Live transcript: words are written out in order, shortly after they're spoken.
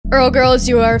Earl Girls,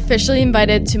 you are officially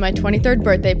invited to my 23rd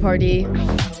birthday party.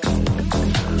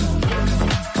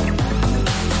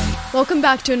 Welcome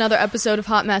back to another episode of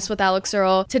Hot Mess with Alex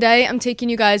Earl. Today, I'm taking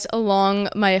you guys along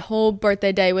my whole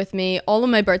birthday day with me, all of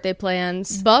my birthday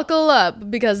plans. Buckle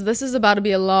up, because this is about to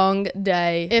be a long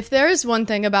day. If there is one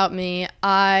thing about me,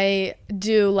 I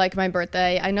do like my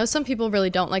birthday. I know some people really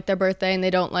don't like their birthday and they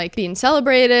don't like being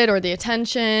celebrated or the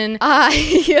attention.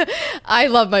 I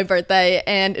love my birthday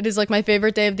and it is like my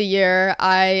favorite day of the year.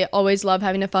 I always love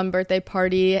having a fun birthday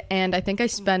party and I think I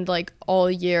spend like all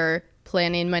year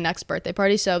planning my next birthday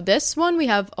party. So this one, we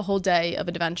have a whole day of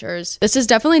adventures. This is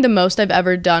definitely the most I've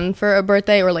ever done for a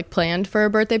birthday or like planned for a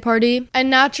birthday party. And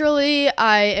naturally,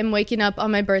 I am waking up on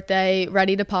my birthday,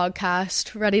 ready to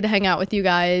podcast, ready to hang out with you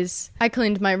guys. I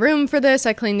cleaned my room for this.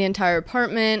 I cleaned the entire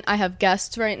apartment. I have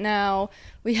guests right now.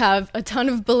 We have a ton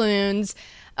of balloons.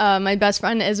 My best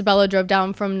friend Isabella drove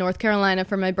down from North Carolina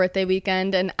for my birthday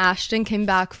weekend, and Ashton came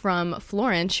back from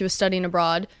Florence. She was studying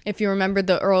abroad. If you remember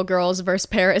the Earl Girls versus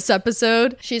Paris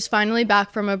episode, she's finally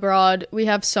back from abroad. We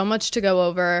have so much to go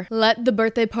over. Let the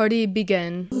birthday party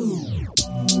begin.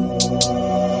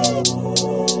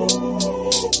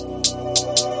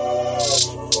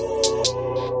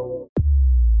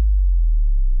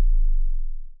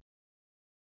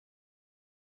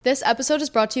 This episode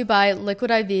is brought to you by Liquid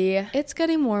IV. It's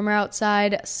getting warmer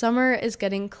outside. Summer is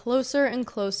getting closer and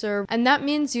closer, and that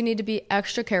means you need to be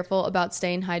extra careful about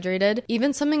staying hydrated.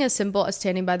 Even something as simple as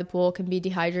standing by the pool can be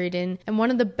dehydrating, and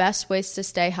one of the best ways to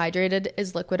stay hydrated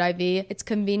is Liquid IV. It's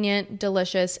convenient,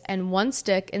 delicious, and one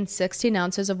stick in 16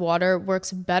 ounces of water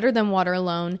works better than water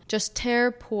alone. Just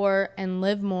tear, pour, and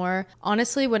live more.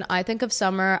 Honestly, when I think of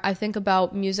summer, I think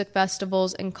about music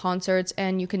festivals and concerts,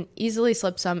 and you can easily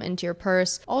slip some into your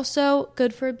purse. Also,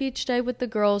 good for a beach day with the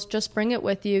girls. Just bring it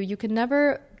with you. You can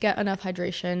never get enough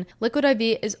hydration. Liquid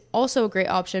IV is also a great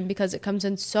option because it comes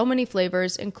in so many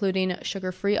flavors, including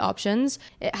sugar-free options.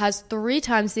 It has 3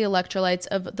 times the electrolytes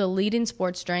of the leading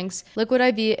sports drinks. Liquid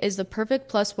IV is the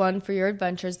perfect +1 for your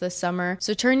adventures this summer.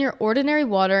 So turn your ordinary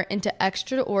water into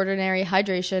extraordinary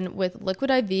hydration with Liquid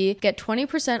IV. Get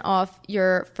 20% off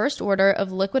your first order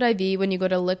of Liquid IV when you go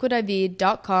to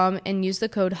liquidiv.com and use the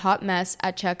code HOTMESS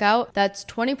at checkout. That's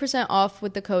 20% off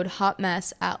with the code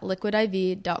HOTMESS at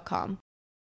liquidiv.com.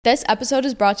 This episode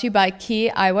is brought to you by Quay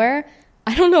Eyewear.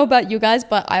 I don't know about you guys,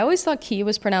 but I always thought Quay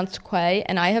was pronounced Quay,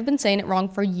 and I have been saying it wrong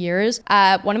for years.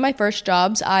 At one of my first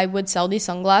jobs, I would sell these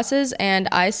sunglasses, and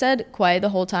I said Quay the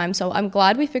whole time, so I'm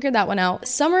glad we figured that one out.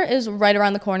 Summer is right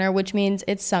around the corner, which means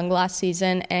it's sunglass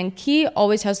season, and Quay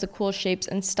always has the cool shapes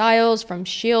and styles, from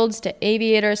shields to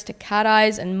aviators to cat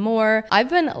eyes and more. I've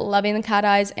been loving the cat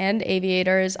eyes and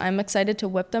aviators. I'm excited to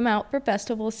whip them out for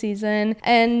festival season,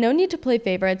 and no need to play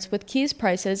favorites. With Quay's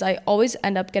prices, I always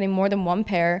end up getting more than one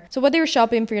pair. So whether you're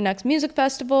shopping for your next music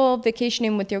festival,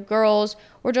 vacationing with your girls,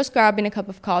 or just grabbing a cup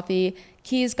of coffee,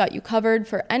 Quay's got you covered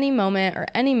for any moment or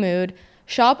any mood.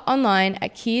 Shop online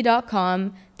at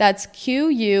quay.com. That's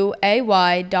QUAY.com.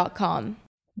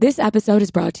 This episode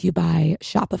is brought to you by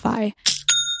Shopify.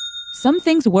 Some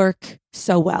things work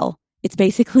so well. It's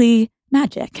basically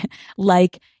magic.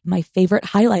 Like my favorite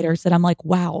highlighters that I'm like,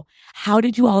 wow, how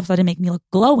did you all of a sudden make me look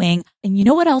glowing? And you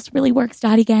know what else really works,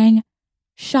 Daddy Gang?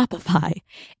 Shopify.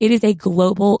 It is a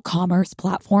global commerce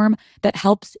platform that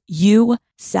helps you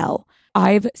sell.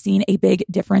 I've seen a big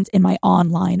difference in my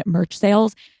online merch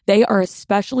sales. They are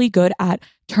especially good at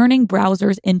turning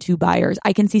browsers into buyers.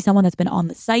 I can see someone that's been on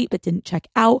the site but didn't check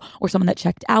out, or someone that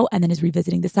checked out and then is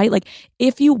revisiting the site. Like,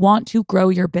 if you want to grow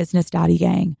your business, Daddy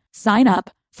Gang, sign up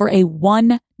for a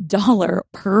 $1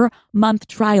 per month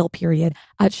trial period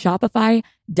at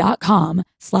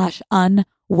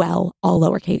shopify.com/unwell, all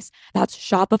lowercase. That's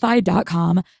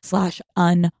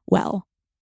shopify.com/unwell.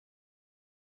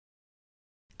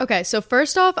 Okay, so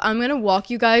first off, I'm going to walk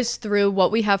you guys through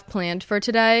what we have planned for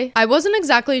today. I wasn't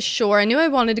exactly sure. I knew I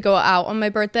wanted to go out on my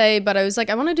birthday, but I was like,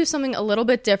 I want to do something a little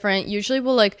bit different. Usually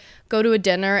we'll like go to a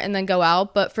dinner and then go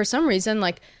out, but for some reason,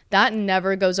 like that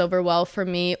never goes over well for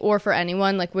me or for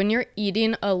anyone. Like when you're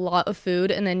eating a lot of food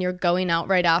and then you're going out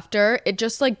right after, it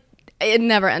just like, it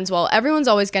never ends well. Everyone's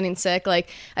always getting sick.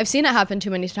 Like, I've seen it happen too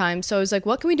many times. So I was like,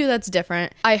 what can we do that's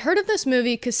different? I heard of this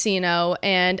movie Casino,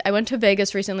 and I went to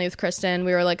Vegas recently with Kristen.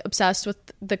 We were like obsessed with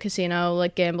the casino,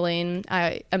 like gambling.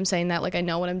 I am saying that like I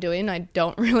know what I'm doing. I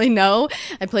don't really know.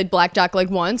 I played blackjack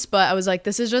like once, but I was like,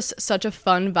 this is just such a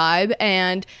fun vibe.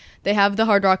 And They have the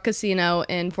Hard Rock Casino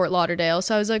in Fort Lauderdale.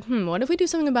 So I was like, what if we do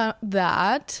something about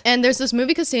that? And there's this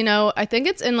movie casino, I think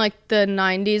it's in like the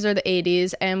 90s or the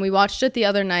 80s, and we watched it the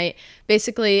other night.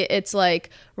 Basically, it's like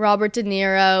Robert De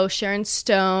Niro, Sharon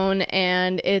Stone,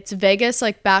 and it's Vegas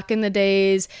like back in the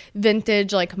days,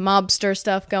 vintage like mobster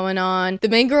stuff going on. The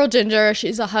main girl, Ginger,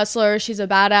 she's a hustler, she's a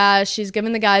badass, she's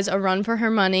giving the guys a run for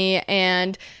her money,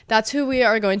 and that's who we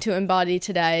are going to embody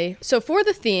today. So for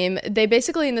the theme, they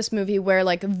basically in this movie wear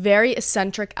like very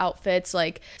eccentric outfits,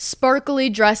 like sparkly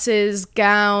dresses,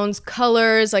 gowns,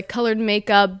 colors, like colored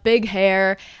makeup, big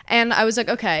hair, and I was like,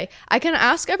 okay, I can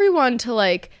ask everyone to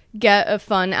like get a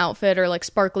fun outfit or like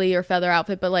sparkly or feather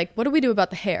outfit, but like what do we do about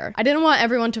the hair? I didn't want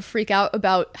everyone to freak out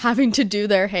about having to do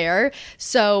their hair,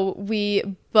 so we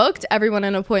booked everyone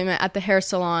an appointment at the hair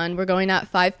salon. We're going at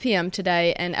 5 p.m.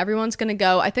 today, and everyone's gonna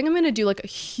go. I think I'm gonna do like a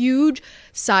huge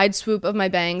side swoop of my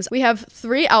bangs. We have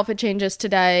 3 outfit changes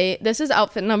today. This is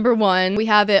outfit number 1. We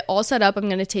have it all set up. I'm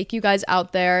gonna take you guys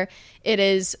out there. It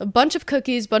is a bunch of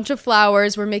cookies, bunch of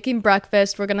flowers. We're making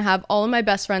breakfast. We're gonna have all of my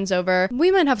best friends over.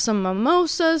 We might have some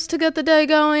mimosas to get the day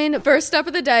going. First step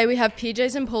of the day, we have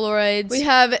PJs and Polaroids. We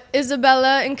have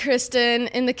Isabella and Kristen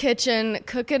in the kitchen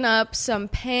cooking up some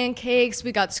pancakes.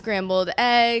 We got scrambled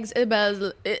eggs.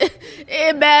 Isabella's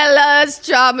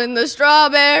chopping the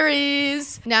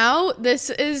strawberries. Now, this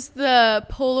is the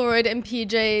Polaroid and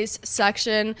PJs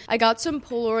section. I got some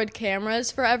Polaroid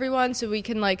cameras for everyone so we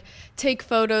can like take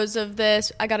photos of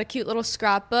this. I got a cute little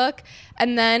scrapbook,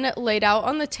 and then laid out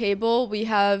on the table we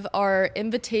have our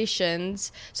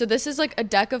invitations. So this is like a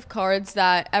deck of cards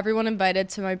that everyone invited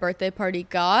to my birthday party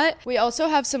got. We also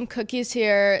have some cookies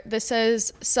here. This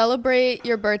says, celebrate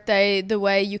your birthday the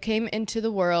way you came into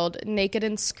the world, naked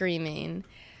and screaming.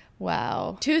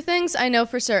 Wow. 2 things I know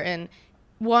for certain.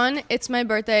 1, it's my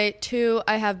birthday. 2,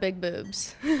 I have big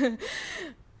boobs.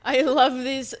 I love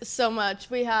these so much.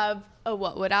 We have a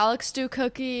What Would Alex Do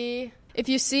cookie. If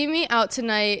you see me out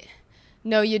tonight,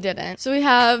 no, you didn't. So we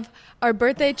have our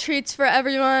birthday treats for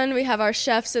everyone. We have our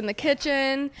chefs in the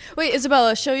kitchen. Wait,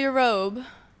 Isabella, show your robe.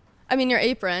 I mean, your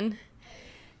apron.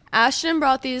 Ashton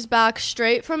brought these back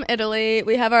straight from Italy.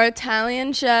 We have our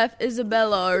Italian chef,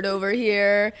 Isabellard, over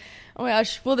here. Oh my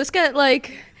gosh, will this get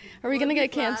like... Are we going to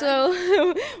get canceled?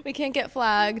 We can't get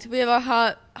flagged. We have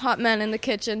our hot men in the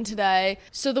kitchen today.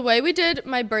 So the way we did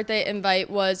my birthday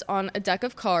invite was on a deck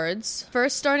of cards.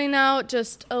 First, starting out,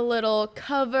 just a little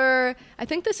cover. I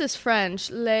think this is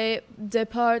French. Les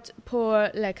départ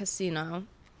pour le casino.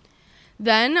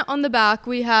 Then on the back,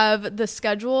 we have the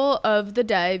schedule of the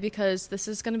day because this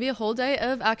is going to be a whole day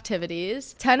of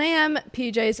activities. 10 a.m.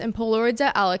 PJs and Polaroids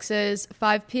at Alex's.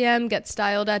 5 p.m. get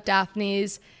styled at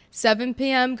Daphne's. 7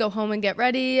 p.m. go home and get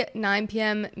ready. 9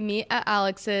 p.m. meet at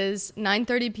Alex's.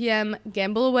 9:30 p.m.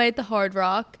 gamble away at the Hard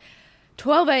Rock.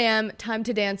 12 a.m. time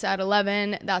to dance at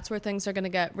 11. That's where things are going to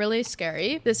get really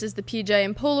scary. This is the PJ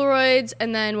and Polaroids.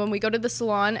 And then when we go to the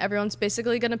salon, everyone's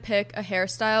basically going to pick a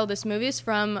hairstyle. This movie is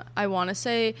from, I want to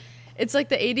say, it's like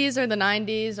the 80s or the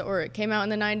 90s, or it came out in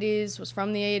the 90s, was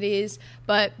from the 80s.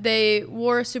 But they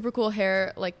wore super cool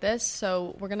hair like this,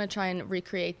 so we're going to try and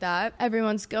recreate that.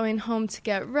 Everyone's going home to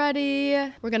get ready.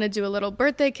 We're going to do a little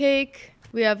birthday cake.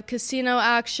 We have casino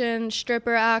action,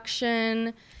 stripper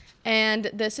action. And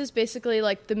this is basically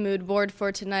like the mood board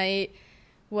for tonight,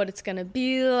 what it's going to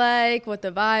be like, what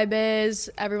the vibe is.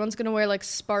 Everyone's going to wear like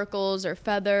sparkles or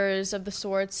feathers of the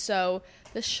sorts, so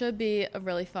this should be a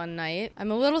really fun night. I'm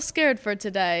a little scared for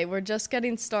today. We're just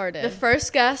getting started. The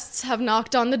first guests have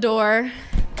knocked on the door.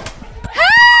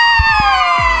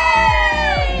 Hey!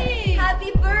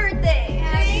 Happy birthday!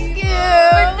 Thank you!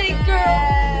 Birthday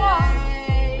girl!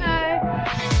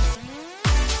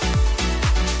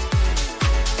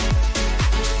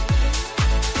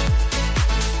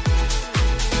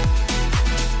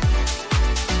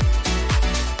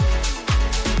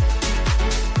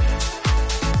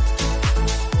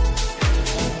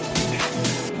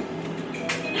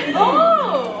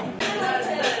 Oh!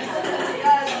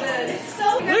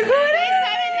 Look who it is!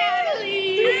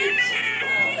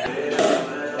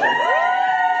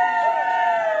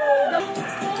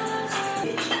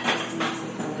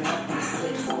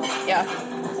 Yeah.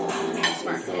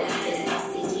 Smart.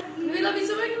 We love you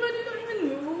so much, but you don't even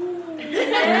know.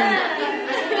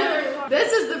 This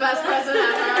is the best present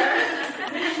ever.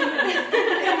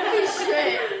 Holy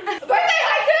shit. Birthday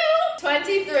haiku!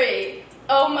 23.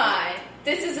 Oh my.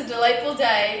 This is a delightful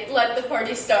day. Let the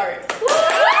party start.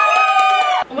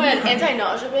 Oh my god,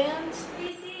 anti-nausea bands?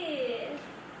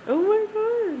 Oh my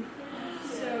god.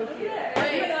 So cute.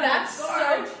 Wait, that's so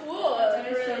cool. That's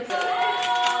really cool.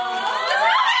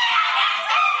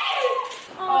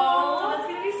 Oh, it's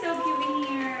gonna be so cute in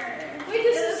here.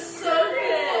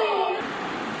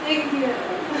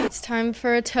 time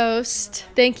for a toast.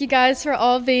 Thank you guys for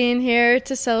all being here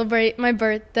to celebrate my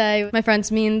birthday. My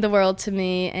friends mean the world to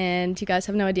me, and you guys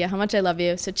have no idea how much I love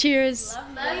you. So cheers.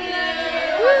 Love you.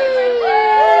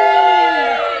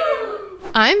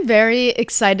 I'm very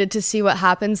excited to see what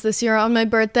happens this year on my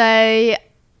birthday.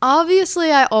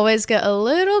 Obviously, I always get a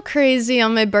little crazy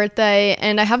on my birthday,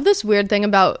 and I have this weird thing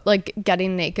about like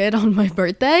getting naked on my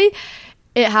birthday.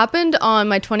 It happened on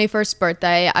my 21st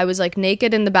birthday. I was like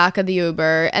naked in the back of the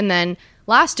Uber, and then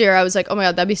last year I was like, oh my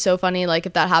god, that'd be so funny like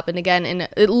if that happened again. And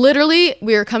it literally,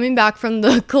 we were coming back from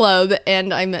the club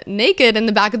and I'm naked in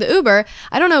the back of the Uber.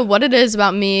 I don't know what it is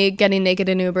about me getting naked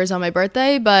in Ubers on my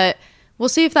birthday, but we'll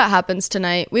see if that happens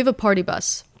tonight. We have a party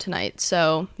bus tonight,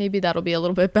 so maybe that'll be a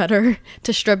little bit better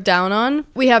to strip down on.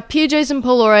 We have PJs and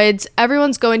Polaroids.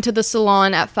 Everyone's going to the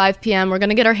salon at 5 p.m. We're going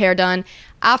to get our hair done.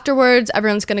 Afterwards,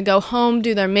 everyone's going to go home,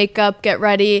 do their makeup, get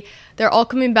ready. They're all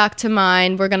coming back to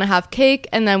mine. We're going to have cake,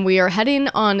 and then we are heading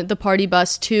on the party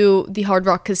bus to the Hard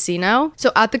Rock Casino.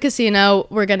 So at the casino,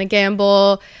 we're going to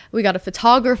gamble. We got a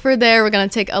photographer there. We're going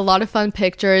to take a lot of fun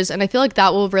pictures, and I feel like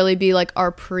that will really be like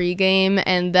our pregame,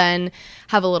 and then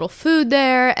have a little food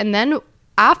there. And then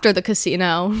after the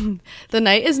casino, the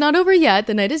night is not over yet.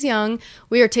 The night is young.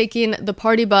 We are taking the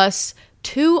party bus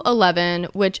to 11,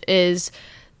 which is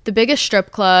the biggest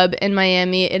strip club in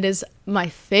Miami. It is my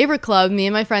favorite club. Me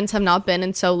and my friends have not been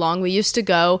in so long. We used to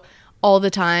go all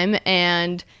the time,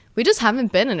 and we just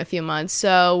haven't been in a few months.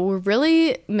 So we're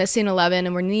really missing 11,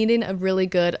 and we're needing a really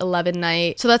good 11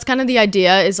 night. So that's kind of the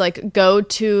idea, is like go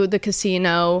to the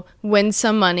casino, win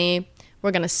some money.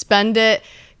 We're going to spend it,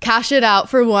 cash it out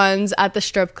for ones at the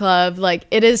strip club. Like,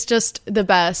 it is just the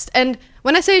best. And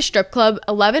when I say strip club,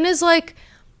 11 is like,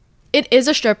 it is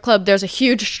a strip club. There's a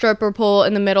huge stripper pole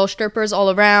in the middle, strippers all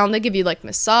around. They give you like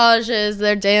massages,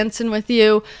 they're dancing with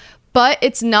you. But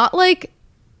it's not like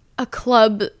a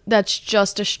club that's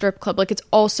just a strip club. Like, it's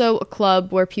also a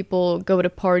club where people go to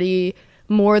party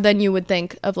more than you would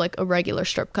think of like a regular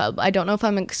strip club. I don't know if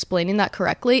I'm explaining that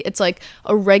correctly. It's like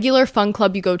a regular fun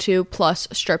club you go to plus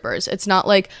strippers. It's not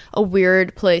like a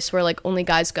weird place where like only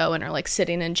guys go and are like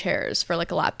sitting in chairs for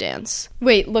like a lap dance.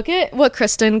 Wait, look at what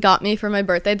Kristen got me for my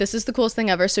birthday. This is the coolest thing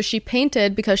ever. So she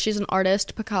painted, because she's an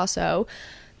artist, Picasso,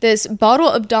 this bottle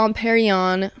of Dom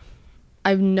Perignon. I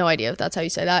have no idea if that's how you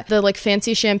say that. The like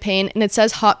fancy champagne, and it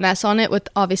says Hot Mess on it with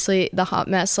obviously the Hot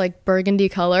Mess like burgundy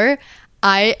color.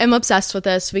 I am obsessed with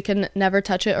this. We can never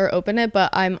touch it or open it,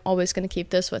 but I'm always going to keep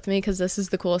this with me because this is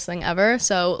the coolest thing ever.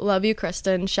 So love you,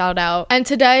 Kristen. Shout out. And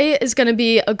today is going to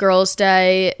be a girls'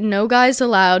 day. No guys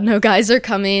allowed. No guys are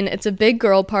coming. It's a big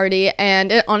girl party.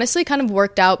 And it honestly kind of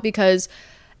worked out because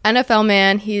NFL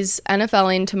man, he's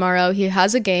NFLing tomorrow. He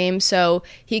has a game, so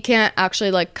he can't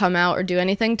actually like come out or do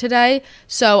anything today.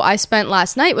 So I spent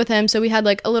last night with him. So we had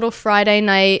like a little Friday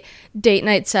night date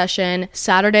night session,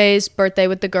 Saturday's birthday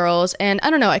with the girls. And I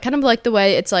don't know, I kind of like the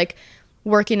way it's like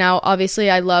working out.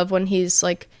 Obviously, I love when he's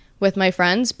like with my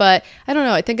friends, but I don't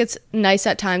know, I think it's nice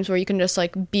at times where you can just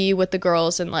like be with the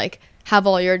girls and like have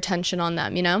all your attention on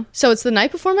them, you know? So it's the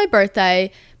night before my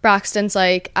birthday. Braxton's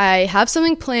like, I have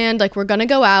something planned, like we're gonna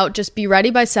go out, just be ready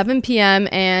by 7 p.m.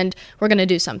 and we're gonna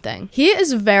do something. He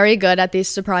is very good at these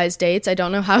surprise dates. I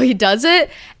don't know how he does it,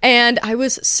 and I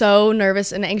was so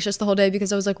nervous and anxious the whole day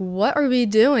because I was like, what are we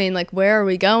doing? Like, where are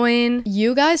we going?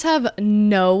 You guys have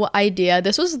no idea.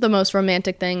 This was the most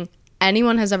romantic thing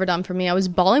anyone has ever done for me. I was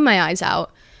bawling my eyes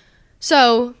out.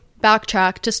 So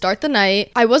backtrack to start the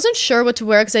night. I wasn't sure what to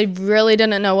wear because I really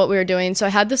didn't know what we were doing. So I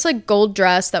had this like gold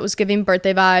dress that was giving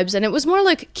birthday vibes, and it was more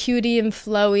like cutie and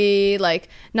flowy, like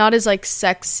not as like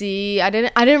sexy. I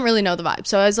didn't really know the vibe.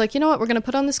 So I was like, you know what? We're going to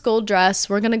put on this gold dress.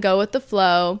 We're going to go with the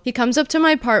flow. He comes up to my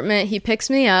apartment. He picks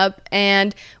me up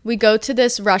and we go to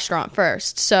this restaurant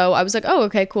first. So I was like, oh,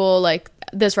 okay, cool. Like,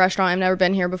 this restaurant, I've never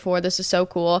been here before, this is so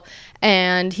cool.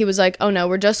 And he was like, oh no,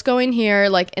 we're just going here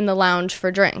like in the lounge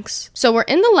for drinks. So we're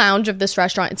in the lounge of this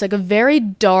restaurant. It's like a very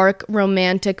dark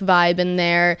romantic vibe in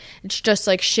there. It's just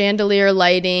like chandelier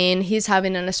lighting. He's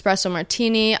having an espresso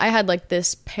martini. I had like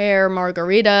this pear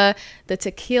margarita. The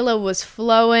tequila was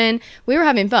flowing. We were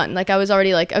having fun. Like, I was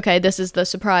already like, okay, this is the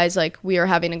surprise. Like, we are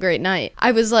having a great night.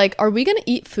 I was like, are we gonna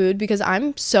eat food? Because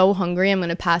I'm so hungry, I'm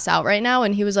gonna pass out right now.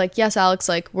 And he was like, yes, Alex,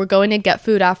 like we're going to get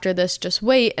food after this, just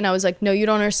wait. And I was like, no, you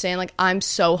don't understand, like I'm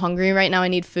so hungry right now, I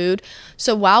need food.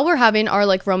 So while we're having our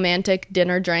like romantic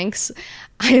dinner drinks,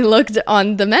 I looked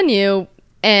on the menu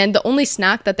and the only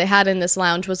snack that they had in this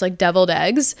lounge was like deviled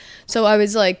eggs. So I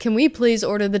was like, can we please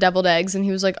order the deviled eggs? And he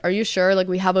was like, are you sure? Like,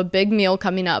 we have a big meal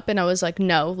coming up. And I was like,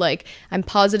 no, like I'm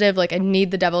positive, like I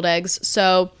need the deviled eggs.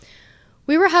 So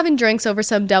we were having drinks over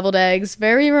some deviled eggs,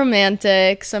 very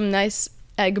romantic, some nice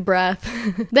egg breath.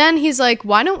 Then he's like,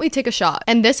 why don't we take a shot?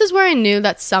 And this is where I knew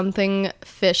that something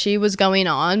fishy was going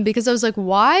on, because I was like,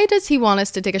 why does he want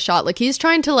us to take a shot? Like, he's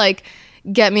trying to like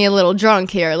get me a little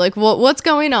drunk here. Like, what's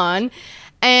going on?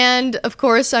 And of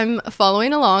course, I'm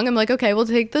following along. I'm like, okay, we'll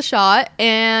take the shot.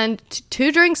 And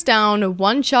 2 drinks down,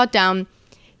 1 shot down,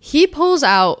 he pulls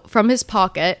out from his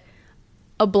pocket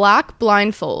a black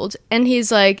blindfold. And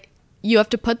he's like, you have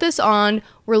to put this on.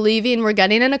 We're leaving. We're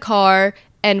getting in a car.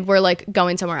 And we're like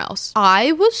going somewhere else.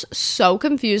 I was so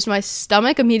confused. My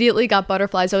stomach immediately got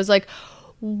butterflies. I was like,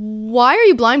 why are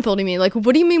you blindfolding me? Like,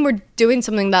 what do you mean we're doing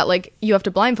something that, like, you have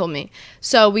to blindfold me?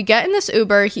 So we get in this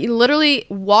Uber. He literally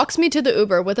walks me to the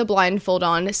Uber with a blindfold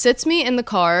on, sits me in the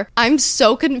car. I'm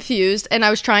so confused. And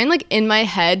I was trying, like, in my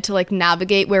head to, like,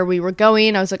 navigate where we were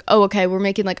going. I was like, oh, okay, we're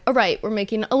making, like, a right. We're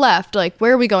making a left. Like,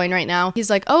 where are we going right now? He's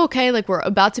like, oh, okay, like, we're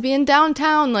about to be in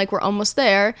downtown. Like, we're almost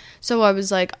there. So I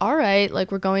was like, all right,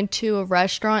 like, we're going to a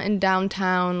restaurant in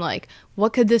downtown. Like,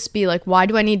 what could this be? Like, why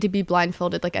do I need to be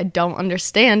blindfolded? Like, I don't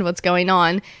understand what's going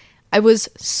on. I was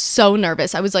so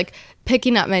nervous. I was like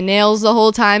picking at my nails the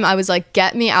whole time. I was like,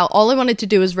 get me out. All I wanted to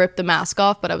do was rip the mask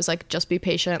off, but I was like, just be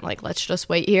patient. Like, let's just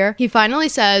wait here. He finally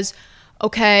says,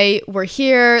 okay, we're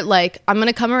here. Like, I'm going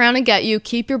to come around and get you.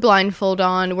 Keep your blindfold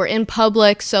on. We're in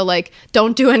public. So like,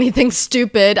 don't do anything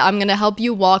stupid. I'm going to help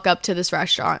you walk up to this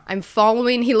restaurant. I'm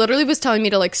following. He literally was telling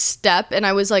me to like step. And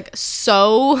I was like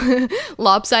so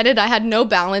lopsided. I had no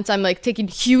balance. I'm like taking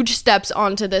huge steps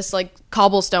onto this like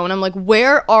cobblestone. I'm like,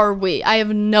 where are we? I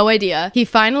have no idea. He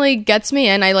finally gets me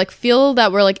in. I like feel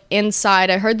that we're like inside.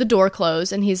 I heard the door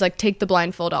close and he's like, take the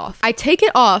blindfold off. I take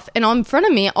it off and in front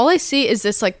of me, all I see is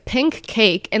this like pink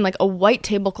cake and like a white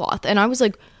tablecloth. And I was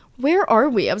like, where are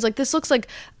we? I was like, this looks like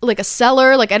a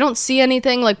cellar. Like, I don't see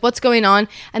anything. Like, what's going on?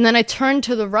 And then I turn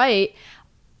to the right.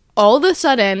 All of a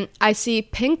sudden, I see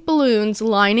pink balloons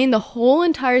lining the whole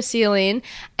entire ceiling,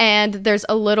 and there's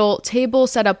a little table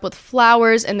set up with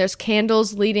flowers, and there's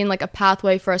candles leading like a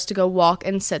pathway for us to go walk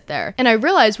and sit there. And I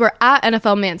realized we're at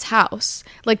NFL Man's house.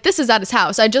 Like, this is at his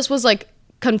house. I just was like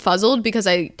confuzzled because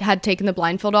I had taken the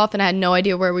blindfold off and I had no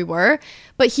idea where we were.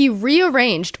 But he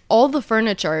rearranged all the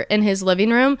furniture in his living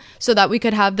room so that we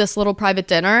could have this little private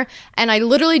dinner. And I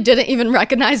literally didn't even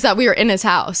recognize that we were in his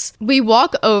house. We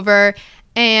walk over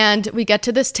and we get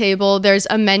to this table. There's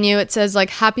a menu. It says like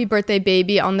happy birthday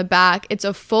baby on the back. It's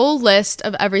a full list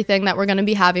of everything that we're going to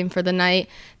be having for the night.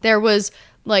 There was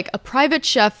like a private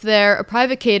chef there, a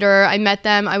private caterer. I met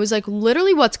them. I was like,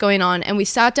 literally, what's going on? And we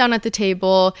sat down at the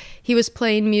table. He was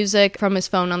playing music from his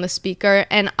phone on the speaker,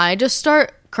 and I just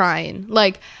start crying.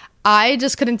 Like, I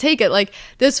just couldn't take it. Like,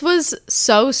 this was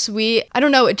so sweet. I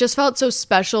don't know. It just felt so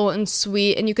special and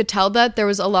sweet. And you could tell that there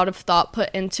was a lot of thought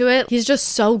put into it. He's just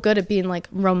so good at being like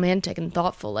romantic and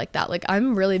thoughtful like that. Like,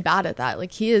 I'm really bad at that.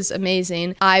 Like, he is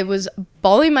amazing. I was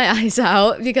bawling my eyes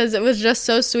out because it was just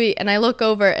so sweet. And I look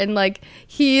over and like,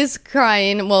 he's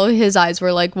crying. Well, his eyes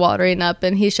were like watering up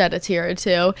and he shed a tear or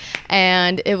two.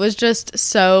 And it was just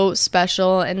so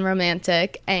special and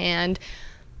romantic. And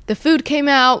the food came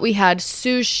out. We had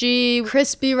sushi,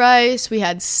 crispy rice, we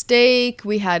had steak,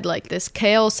 we had like this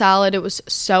kale salad. It was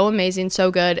so amazing,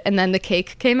 so good. And then the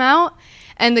cake came out.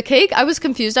 And the cake, I was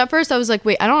confused at first. I was like,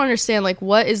 wait, I don't understand. Like,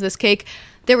 what is this cake?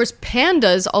 There was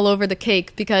pandas all over the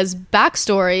cake because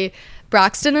backstory,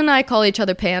 Braxton and I call each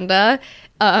other Panda.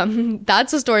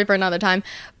 That's a story for another time,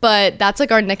 but that's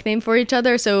like our nickname for each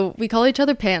other. So we call each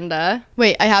other Panda.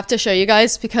 Wait, I have to show you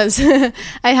guys because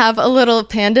I have a little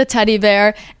panda teddy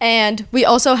bear, and we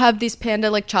also have these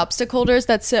panda like chopstick holders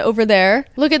that sit over there.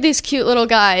 Look at these cute little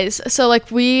guys. So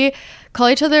like we call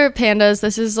each other pandas.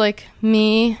 This is like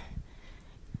me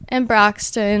and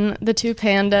Braxton, the two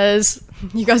pandas.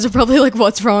 You guys are probably like,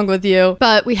 what's wrong with you?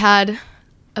 But we had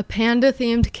a panda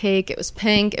themed cake. It was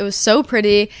pink. It was so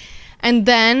pretty. And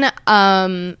then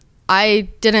I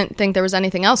didn't think there was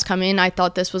anything else coming. I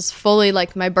thought this was fully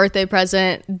like my birthday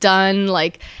present, done.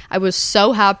 Like, I was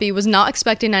so happy, was not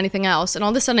expecting anything else. And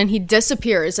all of a sudden he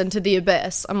disappears into the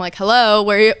abyss. I'm like, hello,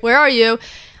 where are you?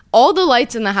 All the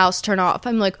lights in the house turn off.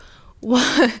 I'm like,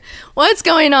 what's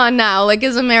going on now? Like,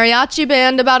 is a mariachi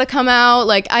band about to come out?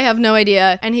 Like, I have no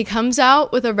idea. And he comes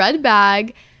out with a red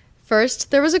bag.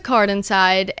 First, there was a card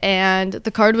inside, and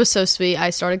the card was so sweet. I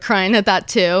started crying at that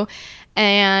too.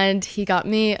 And he got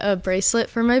me a bracelet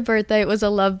for my birthday. It was a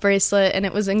love bracelet, and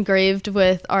it was engraved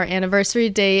with our anniversary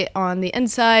date on the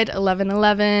inside,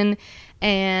 11/11.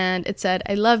 And it said,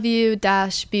 I love you,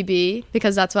 -BB,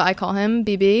 because that's what I call him,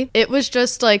 BB. It was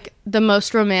just like the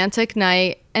most romantic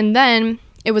night. And then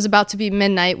it was about to be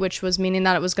midnight, which was meaning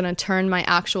that it was going to turn my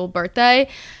actual birthday.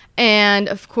 And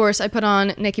of course, I put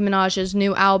on Nicki Minaj's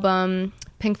new album,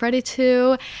 Pink Friday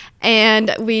 2,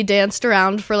 and we danced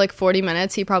around for like 40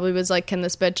 minutes. He probably was like, can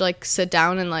this bitch like sit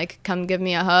down and like come give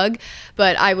me a hug?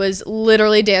 But I was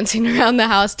literally dancing around the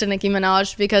house to Nicki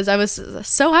Minaj because I was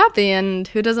so happy, and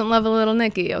who doesn't love a little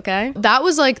Nicki, okay? That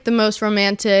was like the most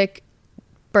romantic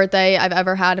birthday I've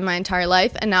ever had in my entire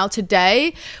life. And now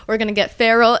today we're gonna get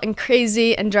feral and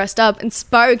crazy and dressed up and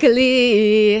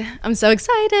sparkly. I'm so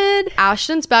excited.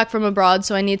 Ashton's back from abroad,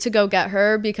 so I need to go get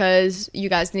her because you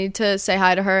guys need to say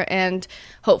hi to her, and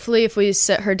hopefully if we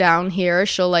sit her down here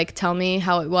she'll like tell me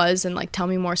how it was and like tell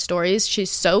me more stories.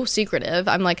 She's so secretive.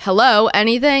 I'm like, hello,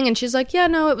 anything? And she's like, yeah,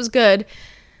 no, it was good.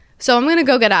 So I'm gonna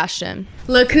go get Ashton.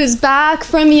 Look who's back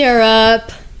from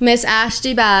Europe. Miss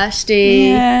Ashty Bashty.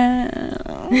 Yeah.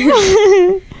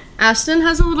 Ashton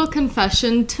has a little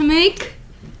confession to make.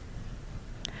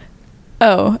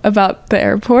 Oh, about the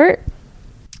airport?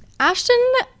 Ashton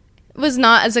was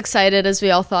not as excited as we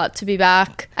all thought to be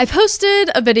back. I posted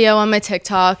a video on my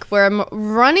TikTok where I'm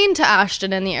running to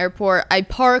Ashton in the airport. I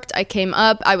parked, I came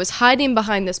up, I was hiding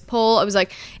behind this pole. I was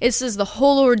like, this is the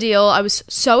whole ordeal. I was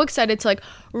so excited to like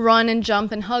run and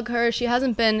jump and hug her. She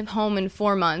hasn't been home in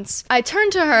 4 months. I turn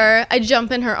to her, I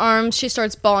jump in her arms, she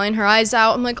starts bawling her eyes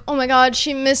out. I'm like, oh my God,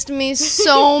 she missed me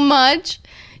so much.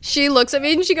 She looks at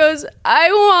me and she goes,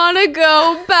 I want to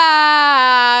go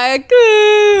back.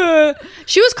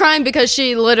 She was crying because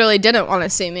she literally didn't want to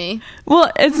see me.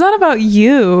 Well, it's not about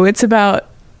you. It's about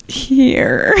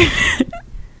here.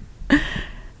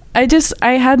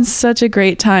 I had such a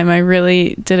great time. I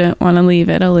really didn't want to leave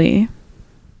Italy.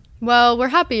 Well, we're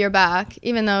happy you're back,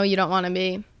 even though you don't want to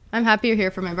be. I'm happy you're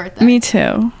here for my birthday. Me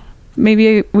too.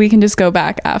 Maybe we can just go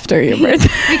back after your birthday.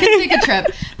 We can take a trip.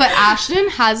 But Ashton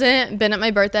hasn't been at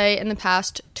my birthday in the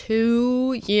past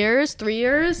 3 years.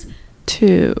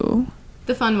 2.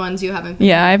 The fun ones you haven't been.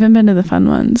 Yeah, I haven't been to the fun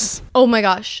ones. Oh my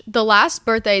gosh. The last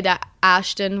birthday that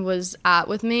Ashton was at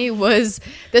with me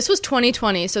this was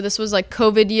 2020. So this was like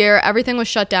COVID year. Everything was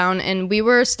shut down and we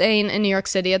were staying in New York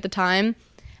City at the time.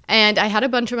 And I had a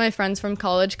bunch of my friends from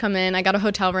college come in. I got a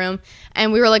hotel room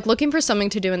and we were like looking for something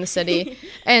to do in the city.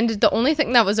 And the only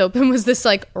thing that was open was this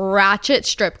like ratchet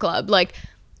strip club, like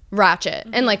ratchet.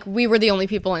 And like we were the only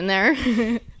people in there.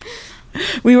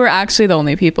 We were actually the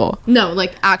only people. No,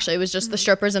 like actually it was just the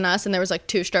strippers and us, and there was like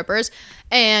 2 strippers.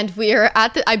 And we are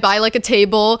I buy like a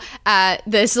table at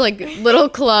this like little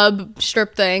club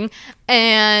strip thing,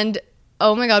 and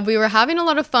oh my God, we were having a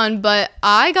lot of fun, but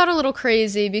I got a little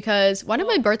crazy because why do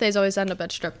my birthdays always end up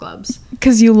at strip clubs?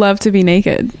 Because you love to be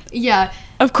naked. Yeah.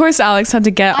 Of course, Alex had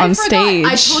to get on stage.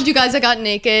 I told you guys I got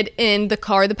naked in the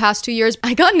car the past 2 years.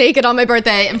 I got naked on my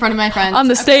birthday in front of my friends. On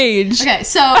the stage. Okay,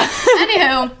 so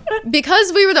anywho,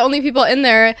 because we were the only people in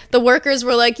there, the workers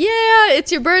were like, yeah,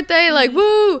 it's your birthday, like,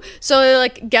 woo. So they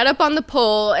like get up on the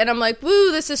pole and I'm like,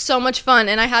 woo, this is so much fun.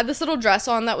 And I had this little dress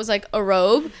on that was like a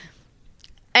robe.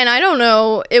 And I don't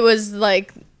know, it was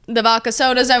like the vodka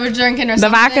sodas I was drinking or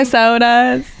something. The vodka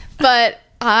sodas. But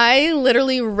I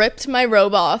literally ripped my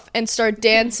robe off and started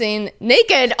dancing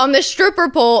naked on the stripper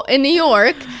pole in New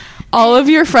York. All of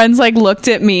your friends like looked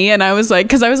at me and I was like,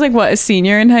 because I was like, what, a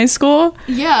senior in high school?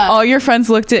 Yeah. All your friends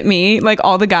looked at me, like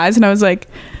all the guys, and I was like,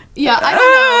 yeah, I don't know.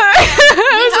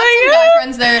 We had some guy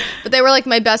friends there, but they were like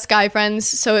my best guy friends,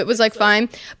 so it was like fine.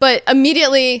 But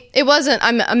immediately, it wasn't,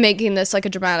 I'm making this like a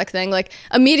dramatic thing. Like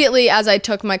immediately as I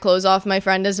took my clothes off, my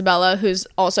friend Isabella, who's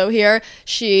also here,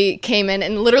 she came in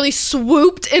and literally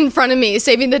swooped in front of me,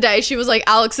 saving the day. She was like,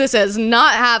 Alex, this is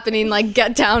not happening. Like,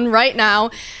 get down right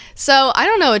now. So I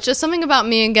don't know. It's just something about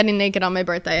me and getting naked on my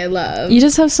birthday. I love. You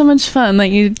just have so much fun.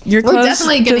 Like your clothes. We're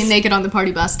definitely getting naked on the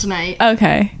party bus tonight.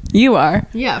 Okay, you are.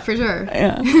 Yeah, for sure.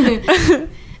 Yeah.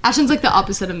 Ashton's like the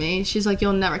opposite of me. She's like,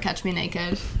 you'll never catch me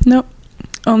naked. Nope.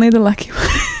 Only the lucky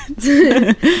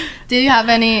ones. Do you have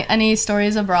any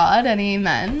stories abroad? Any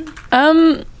men?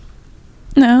 No.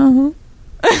 Can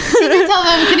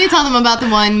you tell them about the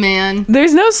one man?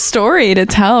 There's no story to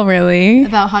tell, really.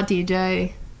 About hot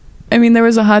DJ. I mean, there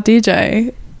was a hot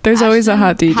DJ. There's always a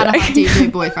hot DJ. Had a hot DJ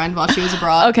boyfriend while she was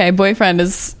abroad. Okay, boyfriend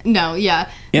is... No,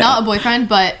 yeah. Not a boyfriend,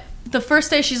 but the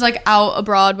first day she's like out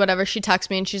abroad, whatever, she texts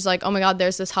me and she's like, oh my God,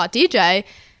 there's this hot DJ.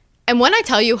 And when I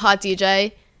tell you hot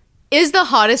DJ is the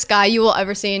hottest guy you will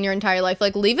ever see in your entire life,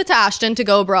 like leave it to Ashton to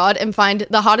go abroad and find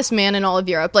the hottest man in all of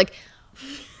Europe. Like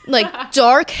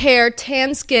dark hair,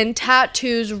 tan skin,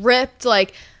 tattoos, ripped,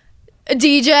 like... a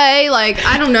DJ, like,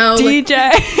 I don't know.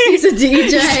 DJ. Like, he's a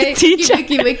DJ. He's a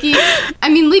DJ. Wiki. I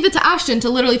mean, leave it to Ashton to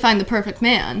literally find the perfect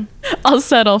man. I'll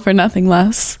settle for nothing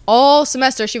less. All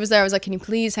semester, she was there. I was like, can you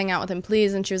please hang out with him,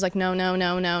 please? And she was like, no.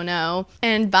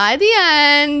 And by the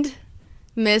end,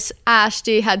 Miss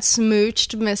Ashty had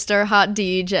smooched Mr. Hot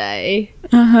DJ.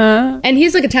 Uh-huh. And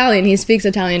he's like Italian. He speaks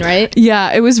Italian, right?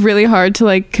 Yeah, it was really hard to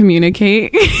like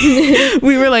communicate.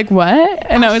 We were like, what?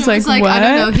 And I was like, what? I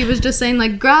don't know. He was just saying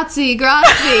like, grazie,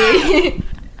 grazie.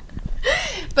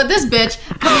 But this bitch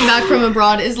coming back from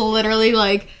abroad is literally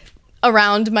like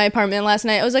around my apartment last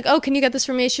night. I was like, oh, can you get this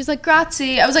for me? She's like,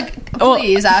 grazie. I was like,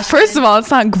 please, well, Ashton. First of all, it's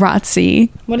not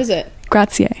grazie. What is it?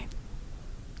 Grazie.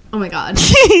 Oh my god.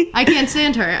 I can't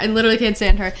stand her. I literally can't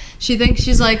stand her. She thinks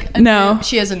she's like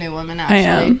she is a new woman, actually.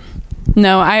 I am.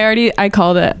 No, I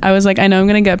called it. I was like, I know I'm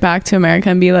gonna get back to America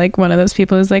and be like one of those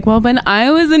people who's like, well, when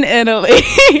I was in Italy.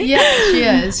 Yeah, she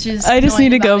is. She's I just need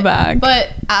to go back. But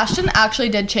Ashton actually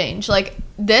did change. Like,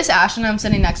 this Ashton I'm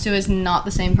sitting next to is not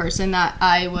the same person that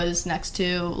I was next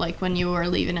to, like, when you were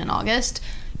leaving in August.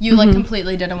 You, like,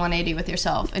 completely did a 180 with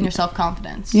yourself and your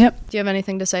self-confidence. Yep. Do you have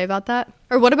anything to say about that?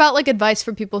 Or what about, like, advice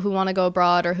for people who want to go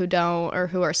abroad or who don't or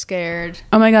who are scared?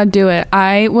 Oh my god, do it.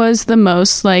 I was the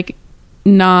most, like,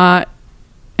 not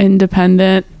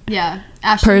independent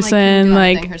Ashton, person.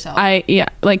 Like, herself.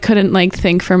 Couldn't, like,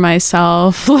 think for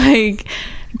myself. Like,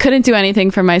 couldn't do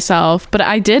anything for myself. But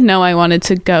I did know I wanted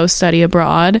to go study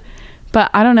abroad.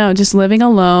 But I don't know, just living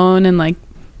alone and, like,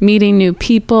 meeting new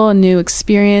people and new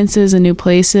experiences and new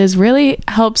places really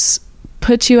helps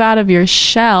put you out of your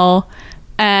shell.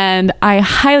 And I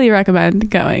highly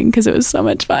recommend going because it was so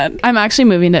much fun. I'm actually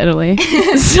moving to Italy.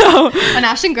 So when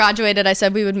Ashton graduated, I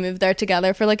said we would move there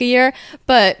together for like a year.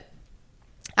 But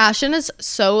Ashton is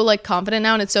so like confident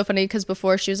now, and it's so funny because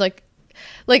before she was like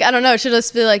I don't know, she'll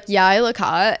just be like, yeah, I look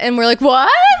hot, and we're like,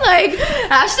 what? Like,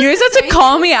 Ashton, you just have to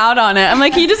call me out on it. I'm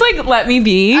like, can you just like let me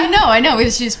be? I know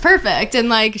she's perfect, and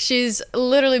like she's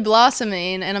literally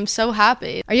blossoming, and I'm so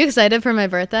happy. Are you excited for my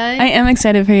birthday? I am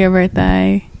excited for your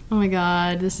birthday. Oh my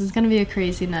god, this is gonna be a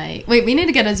crazy night. Wait, we need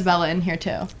to get Isabella in here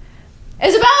too.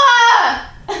 Isabella!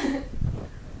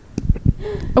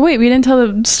 Oh wait, we didn't tell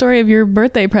the story of your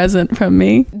birthday present from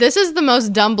me. This is the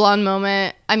most dumb blonde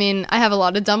moment. I mean, I have a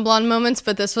lot of dumb blonde moments,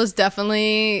 but this was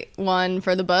definitely one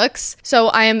for the books. So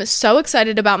I am so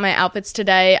excited about my outfits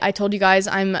today. I told you guys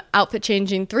I'm outfit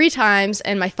changing 3 times,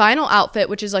 and my final outfit,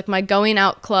 which is like my going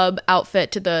out club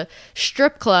outfit to the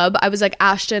strip club, I was like,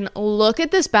 Ashton, look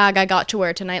at this bag I got to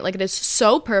wear tonight. Like, it is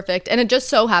so perfect. And it just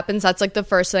so happens that's like the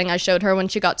first thing I showed her when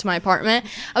she got to my apartment.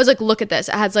 I was like, look at this.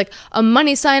 It has like a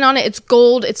money sign on it. It's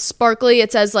gold. It's sparkly.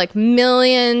 It says like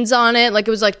millions on it. Like,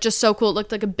 it was like just so cool. It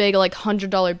looked like a big like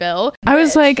 $100 bill. I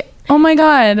was like, oh my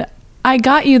god, I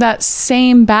got you that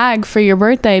same bag for your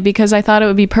birthday because I thought it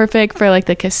would be perfect for like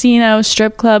the casino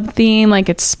strip club theme, like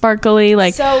it's sparkly,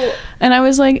 like so. And I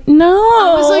was like, no.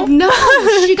 I was like, no.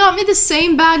 She got me the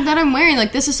same bag that I'm wearing.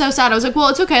 Like, this is so sad. I was like, well,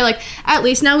 it's okay. Like, at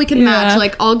least now we can match.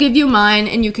 Like, I'll give you mine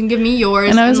and you can give me yours.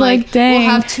 And I was like, dang. We'll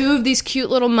have 2 of these cute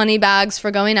little money bags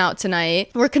for going out tonight.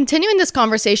 We're continuing this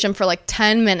conversation for like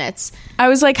 10 minutes. I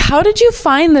was like, how did you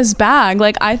find this bag?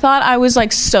 Like, I thought I was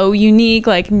like so unique.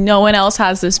 Like, no one else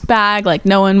has this bag. Like,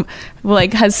 no one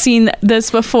like has seen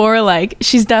this before. Like,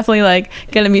 she's definitely like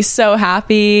gonna be so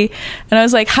happy. And I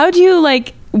was like, how'd you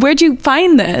like, where'd you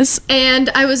find this? And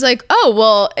I was like, oh,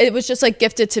 well, it was just like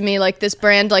gifted to me. Like, this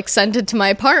brand like sent it to my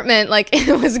apartment. Like,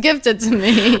 it was gifted to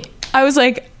me. I was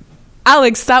like,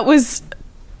 Alex,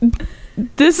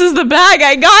 this is the bag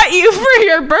I got you for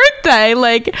your birthday.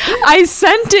 Like, I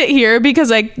sent it here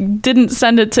because I didn't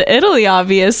send it to Italy,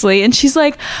 obviously. And she's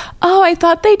like, oh, I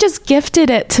thought they just gifted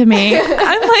it to me.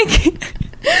 I'm like,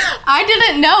 I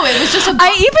didn't know. It was just a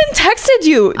I even texted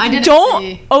you. I didn't don't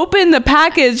see. Open the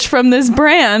package from this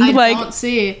brand. I don't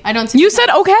see. You said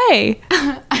okay.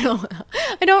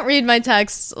 I don't read my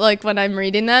texts like when I'm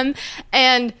reading them.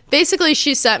 And basically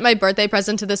she sent my birthday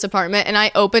present to this apartment and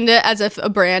I opened it as if a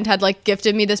brand had like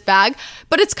gifted me this bag.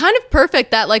 But it's kind of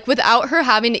perfect that like without her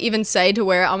having to even say to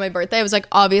wear it on my birthday, I was like,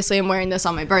 obviously I'm wearing this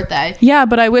on my birthday. Yeah,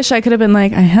 but I wish I could have been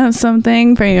like, I have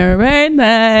something for your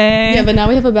birthday. Yeah, but now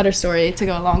we have a better story to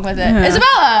go along with it. Yeah.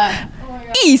 Isabella!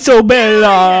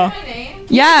 Isabella!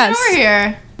 Yes. Get over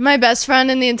here. My best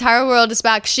friend in the entire world is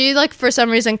back. She, like, for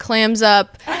some reason clams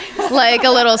up like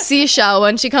a little seashell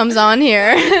when she comes on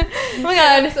here. Oh my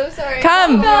god. I'm so sorry.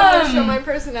 Come. I'm gonna show my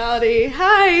personality.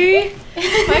 Hi.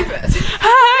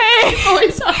 Hi. Oh,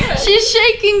 sorry. She's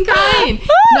shaking crying.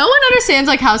 No one understands,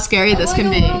 like, how scary this can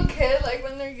be. Like a little kid, like,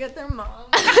 when they get their mom.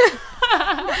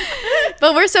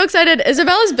 But we're so excited.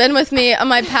 Isabella's been with me on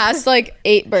my past like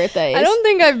 8 birthdays. I don't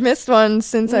think I've missed one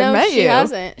since I met you. She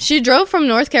hasn't. She drove from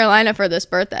North Carolina for this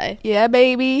birthday. Yeah,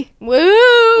 baby. Woo!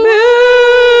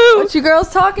 Woo! What you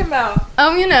girls talking about?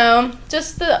 You know,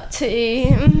 just the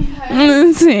tea.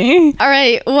 Let's see. All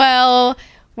right, well,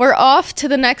 We're off to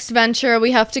the next venture.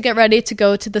 We have to get ready to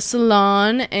go to the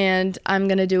salon, and I'm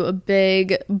going to do a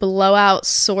big blowout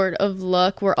sort of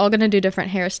look. We're all going to do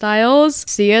different hairstyles.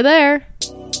 See you there.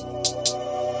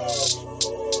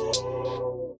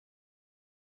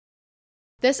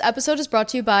 This episode is brought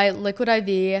to you by Liquid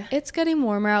IV. It's getting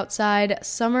warmer outside.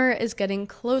 Summer is getting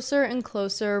closer and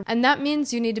closer, and that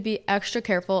means you need to be extra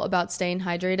careful about staying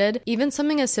hydrated. Even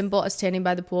something as simple as standing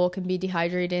by the pool can be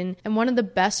dehydrating, and one of the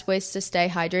best ways to stay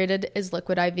hydrated is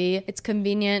Liquid IV. It's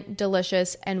convenient,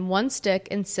 delicious, and one stick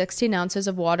in 16 ounces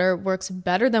of water works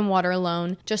better than water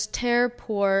alone. Just tear,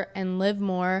 pour, and live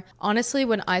more. Honestly,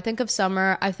 when I think of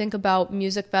summer, I think about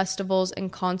music festivals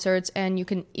and concerts, and you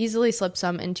can easily slip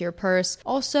some into your purse.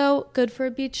 Also, good for a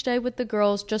beach day with the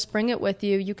girls. Just bring it with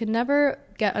you. You can never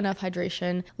get enough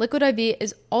hydration. Liquid IV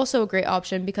is also a great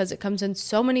option because it comes in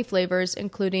so many flavors,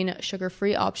 including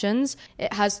sugar-free options.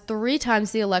 It has 3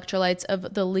 times the electrolytes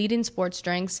of the leading sports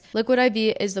drinks. Liquid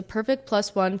IV is the perfect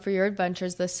 +1 for your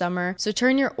adventures this summer. So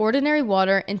turn your ordinary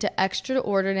water into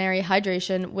extraordinary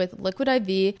hydration with Liquid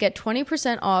IV. Get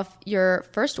 20% off your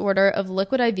first order of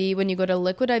Liquid IV when you go to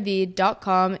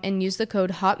liquidiv.com and use the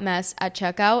code HOTMESS at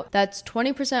checkout. That's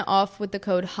 20% off with the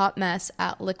code HOTMESS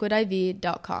at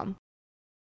liquidiv.com.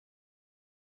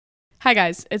 Hi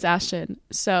guys, it's Ashton.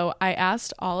 So I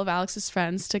asked all of Alex's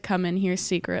friends to come in here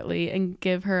secretly and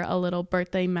give her a little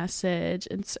birthday message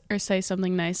or say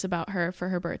something nice about her for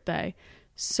her birthday.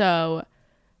 So,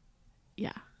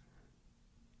 yeah.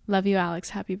 Love you,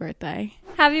 Alex. Happy birthday.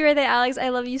 Happy birthday, Alex. I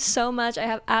love you so much. I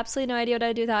have absolutely no idea what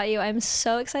I'd do without you. I'm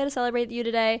so excited to celebrate you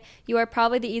today. You are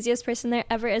probably the easiest person there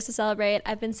ever is to celebrate.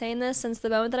 I've been saying this since the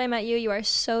moment that I met you. You are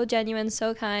so genuine,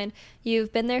 so kind.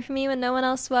 You've been there for me when no one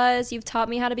else was. You've taught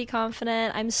me how to be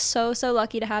confident. I'm so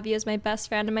lucky to have you as my best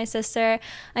friend and my sister.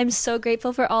 I'm so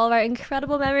grateful for all of our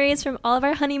incredible memories, from all of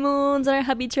our honeymoons and our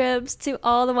hubby trips to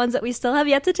all the ones that we still have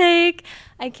yet to take.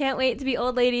 I can't wait to be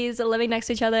old ladies living next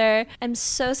to each other. I'm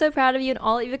so proud of you and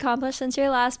all that you've accomplished since your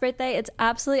last birthday. It's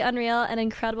absolutely unreal and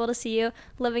incredible to see you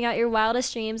living out your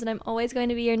wildest dreams, and I'm always going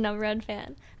to be your #1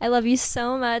 fan. I love you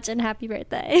so much, and happy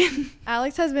birthday.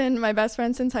 Alex has been my best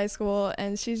friend since high school,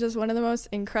 and she's just one of the most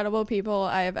incredible people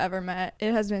I have ever met.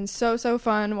 It has been so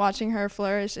fun watching her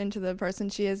flourish into the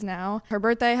person she is now. Her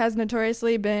birthday has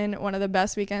notoriously been one of the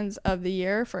best weekends of the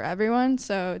year for everyone,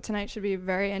 so tonight should be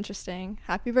very interesting.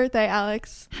 Happy birthday,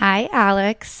 Alex. Hi,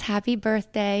 Alex. Happy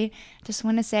birthday. Just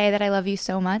want to say that I love you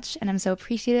so much, and I'm so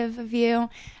appreciative of you.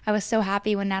 I was so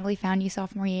happy when Natalie found you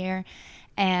sophomore year,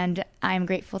 and I'm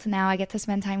grateful to now I get to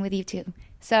spend time with you too.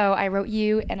 So I wrote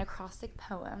you an acrostic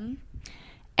poem.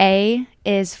 A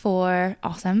is for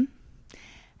awesome.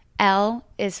 L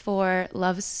is for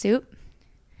love's soup.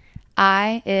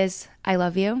 I is I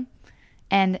love you.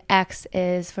 And X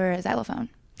is for xylophone.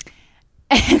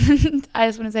 And I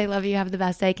just want to say love you. Have the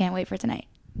best day. Can't wait for tonight.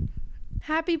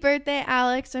 Happy birthday,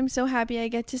 Alex. I'm so happy I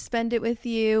get to spend it with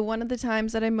you. One of the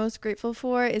times that I'm most grateful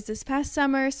for is this past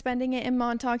summer, spending it in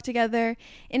Montauk together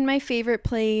in my favorite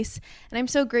place. And I'm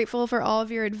so grateful for all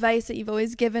of your advice that you've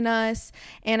always given us.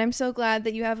 And I'm so glad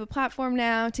that you have a platform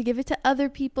now to give it to other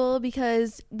people,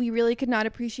 because we really could not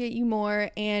appreciate you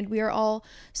more. And we are all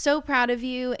so proud of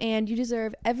you, and you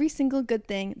deserve every single good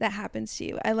thing that happens to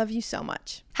you. I love you so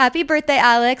much. Happy birthday,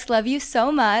 Alex. Love you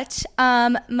so much.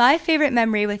 My favorite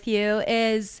memory with you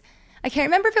is, I can't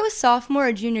remember if it was sophomore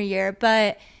or junior year,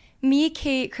 but me,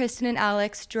 Kate, Kristen, and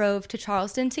Alex drove to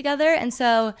Charleston together. And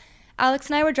so Alex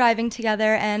and I were driving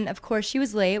together, and of course she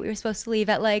was late. We were supposed to leave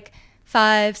at like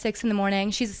 5, 6 in the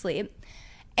morning. She's asleep.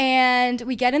 And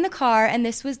we get in the car, and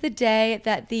this was the day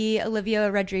that the Olivia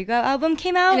Rodrigo album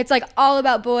came out. And it's like all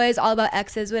about boys, all about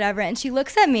exes, whatever. And she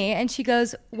looks at me and she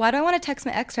goes, "Why do I want to text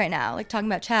my ex right now?" Like talking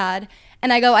about Chad.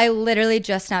 And I go, "I literally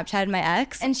just Snapchatted my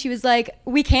ex." And she was like,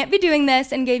 "We can't be doing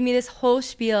this," and gave me this whole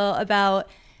spiel about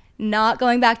not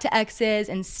going back to exes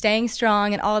and staying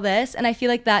strong and all this. And I feel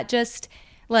like that just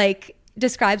like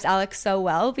describes Alex so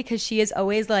well, because she is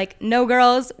always like, "No,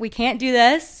 girls, we can't do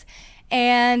this."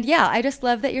 And yeah, I just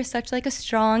love that you're such like a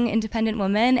strong, independent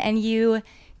woman, and you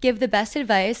give the best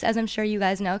advice, as I'm sure you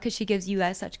guys know, because she gives you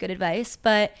guys such good advice.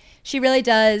 But she really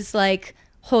does like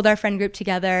hold our friend group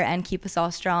together and keep us all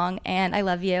strong. And I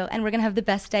love you, and we're gonna have the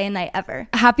best day and night ever.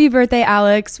 Happy birthday,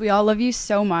 Alex. We all love you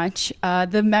so much.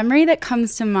 The memory that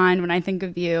comes to mind when I think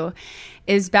of you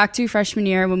is back to freshman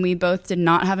year, when we both did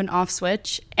not have an off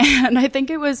switch. And I think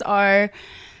it was our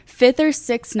 5th or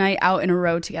 6th night out in a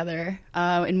row together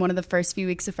in one of the first few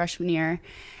weeks of freshman year.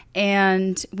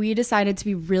 And we decided to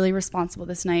be really responsible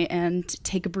this night and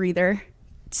take a breather,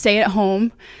 stay at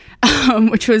home,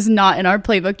 which was not in our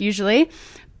playbook usually.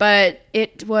 But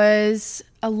it was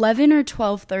 11 or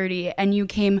 12:30 and you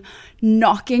came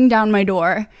knocking down my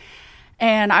door.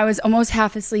 And I was almost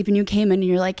half asleep and you came in and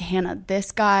you're like, Hannah,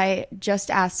 this guy just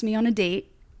asked me on a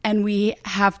date and we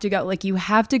have to go. Like, you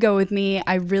have to go with me.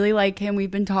 I really like him.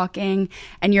 We've been talking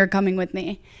and you're coming with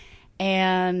me.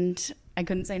 And I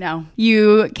couldn't say no.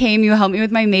 You came, you helped me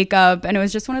with my makeup, and it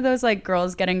was just one of those like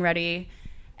girls getting ready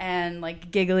and like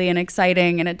giggly and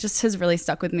exciting, and it just has really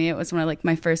stuck with me. It was one of like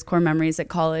my first core memories at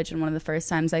college and one of the first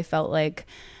times I felt like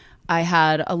I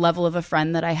had a level of a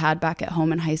friend that I had back at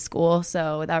home in high school.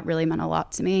 So that really meant a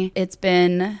lot to me. It's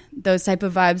been those type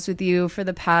of vibes with you for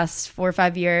the past 4 or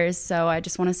 5 years. So I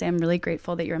just want to say I'm really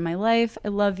grateful that you're in my life. I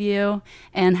love you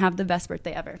and have the best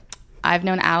birthday ever. I've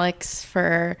known Alex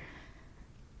for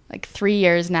like 3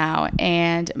 years now,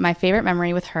 and my favorite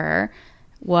memory with her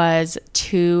was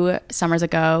 2 summers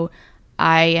ago.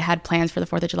 I had plans for the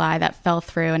 4th of July that fell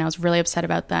through, and I was really upset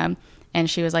about them. And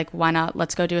she was like, why not?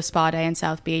 Let's go do a spa day in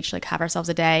South Beach, like have ourselves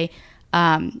a day.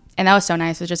 And that was so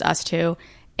nice. It was just us two.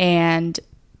 And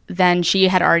then she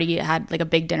had already had like a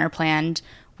big dinner planned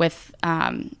with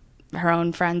her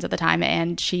own friends at the time,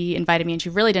 and she invited me, and she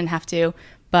really didn't have to,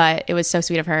 but it was so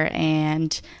sweet of her.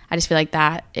 And I just feel like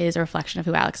that is a reflection of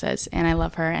who Alex is, and I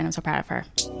love her, and I'm so proud of her.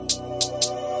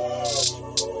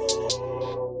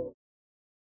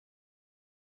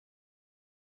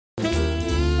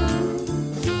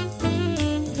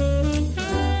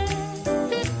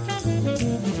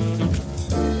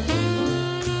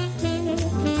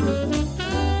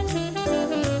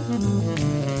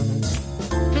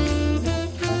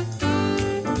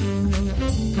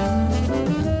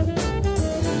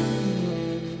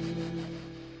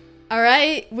 All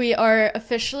right, we are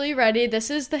officially ready. This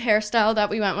is the hairstyle that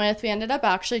we went with. We ended up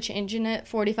actually changing it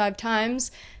 45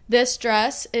 times. This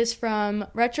dress is from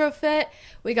Retrofit.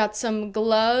 We got some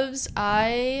gloves.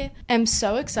 I am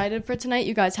so excited for tonight.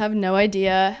 You guys have no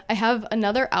idea. I have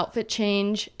another outfit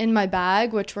change in my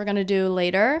bag, which we're going to do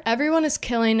later. Everyone is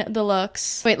killing the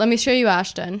looks. Wait, let me show you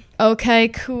Ashton. Okay,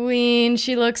 queen.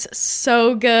 She looks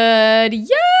so good.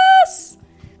 Yes!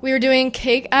 We are doing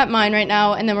cake at mine right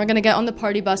now, and then we're gonna get on the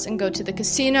party bus and go to the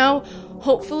casino.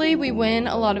 Hopefully we win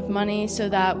a lot of money so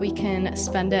that we can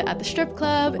spend it at the strip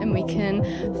club and we can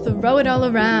throw it all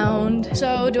around.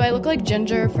 So do I look like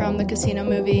Ginger from the Casino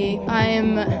movie?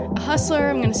 I'm a hustler.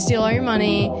 I'm gonna steal all your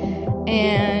money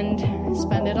and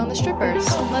spend it on the strippers.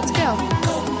 Let's go.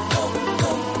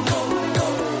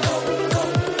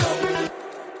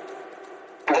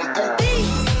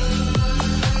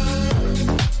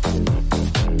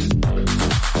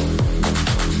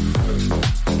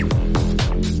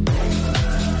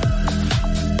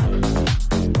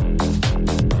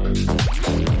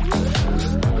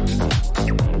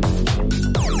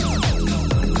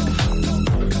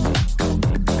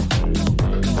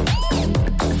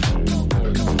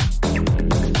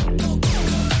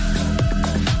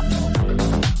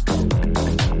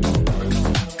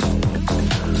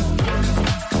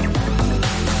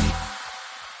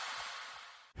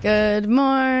 Good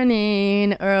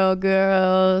morning, Earl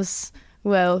Girls.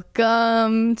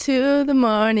 Welcome to the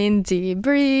morning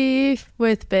debrief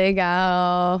with Big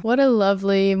Al. What a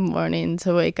lovely morning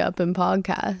to wake up and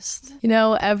podcast. You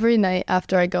know, every night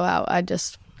after I go out,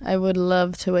 I would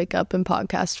love to wake up and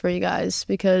podcast for you guys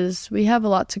because we have a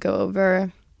lot to go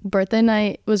over. Birthday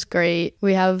night was great.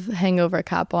 We have hangover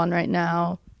cap on right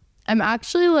now. I'm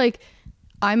actually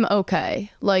I'm okay.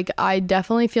 I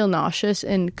definitely feel nauseous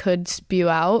and could spew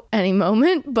out any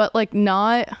moment, but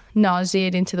not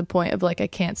nauseating to the point of I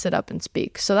can't sit up and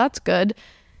speak. So that's good.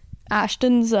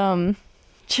 Ashton's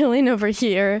chilling over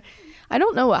here. I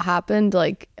don't know what happened.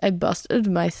 I busted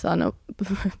my thumb.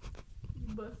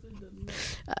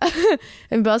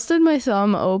 I busted my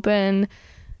thumb open.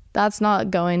 That's not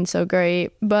going so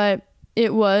great, but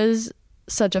it was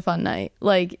such a fun night.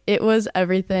 It was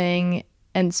everything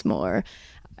and s'more.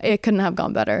 It couldn't have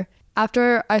gone better.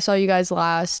 After I saw you guys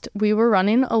last, we were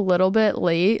running a little bit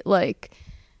late.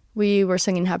 We were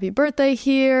singing happy birthday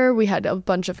here. We had a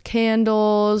bunch of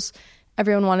candles.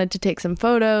 Everyone wanted to take some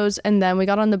photos. And then we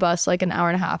got on the bus an hour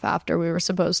and a half after we were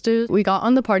supposed to. We got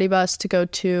on the party bus to go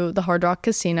to the Hard Rock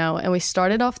Casino. And we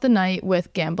started off the night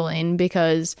with gambling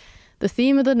because the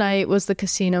theme of the night was the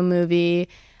Casino movie.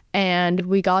 And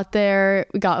we got there.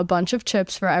 We got a bunch of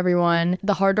chips for everyone.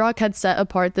 The Hard Rock had set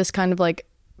apart this kind of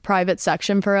private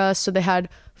section for us, so they had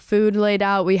food laid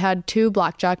out. We had 2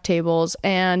 blackjack tables,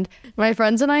 and my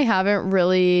friends and I haven't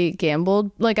really gambled.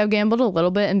 I've gambled a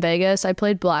little bit in Vegas. I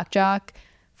played blackjack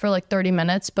for 30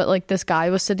 minutes, but this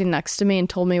guy was sitting next to me and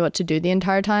told me what to do the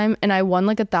entire time, and I won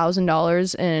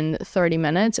 $1,000 in 30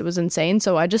 minutes. It was insane.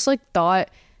 So I just thought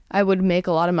I would make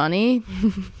a lot of money.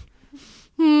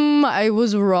 I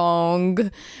was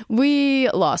wrong. We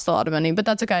lost a lot of money, but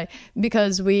that's okay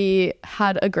because we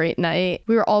had a great night.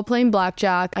 We were all playing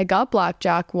blackjack. I got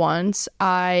blackjack once.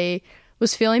 I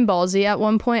was feeling ballsy at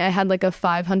one point. I had like a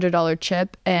 $500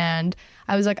 chip and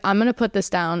I was like, I'm going to put this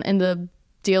down. And the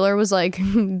dealer was like,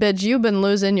 bitch, you've been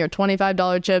losing your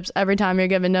 $25 chips every time you're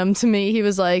giving them to me. He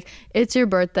was like, it's your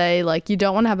birthday. Like, you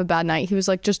don't want to have a bad night. He was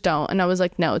like, just don't. And I was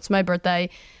like, no, it's my birthday.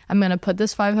 I'm going to put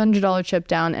this $500 chip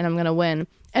down and I'm going to win.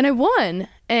 And I won.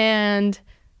 And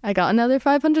I got another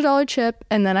 $500 chip.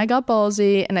 And then I got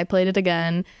ballsy and I played it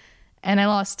again. And I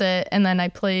lost it. And then I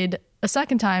played a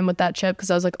second time with that chip because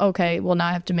I was like, okay, well, now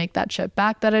I have to make that chip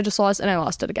back that I just lost. And I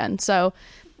lost it again. So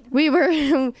we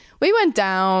went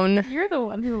down. You're the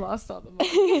one who lost all the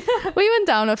money. We went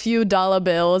down a few dollar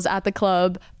bills at the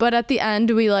club, but at the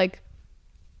end we like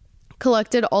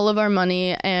collected all of our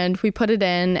money and we put it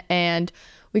in and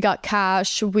we got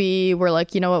cash. We were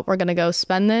like, you know what, we're gonna go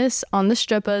spend this on the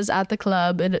strippers at the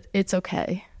club. It's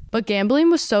okay. But gambling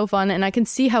was so fun and I can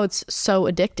see how it's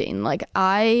so addicting. Like,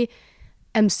 I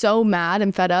am so mad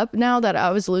and fed up now that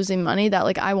I was losing money that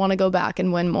like I want to go back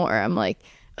and win more. I'm like,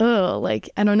 oh, like,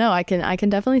 I don't know. I can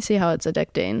definitely see how it's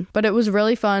addicting. But it was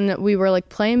really fun. We were like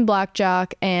playing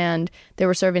blackjack and they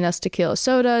were serving us tequila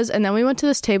sodas. And then we went to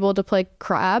this table to play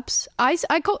craps. I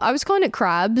was calling it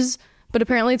crabs, but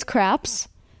apparently it's craps.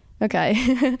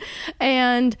 Okay.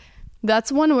 And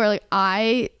that's one where like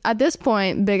at this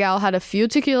point, Big Al had a few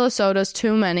tequila sodas,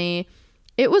 too many.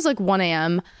 It was like 1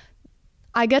 a.m.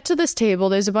 I get to this table,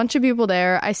 there's a bunch of people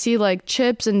there. I see like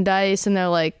chips and dice and they're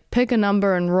like, pick a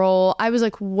number and roll. I was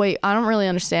like, wait, I don't really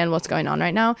understand what's going on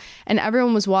right now. And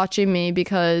everyone was watching me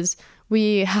because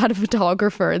we had a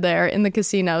photographer there in the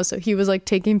casino. So he was like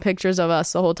taking pictures of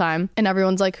us the whole time. And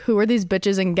everyone's like, who are these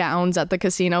bitches in gowns at the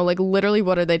casino? Like, literally,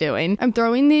 what are they doing? I'm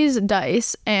throwing these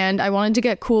dice and I wanted to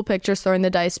get cool pictures throwing the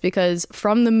dice because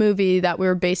from the movie that we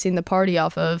were basing the party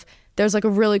off of, there's like a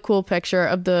really cool picture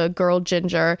of the girl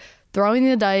Ginger throwing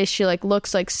the dice. She like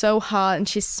looks like so hot and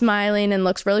she's smiling and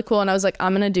looks really cool. And I was like,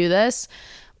 I'm gonna do this.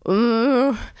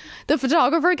 Ooh. The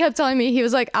photographer kept telling me, he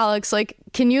was like, Alex, like,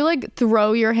 can you like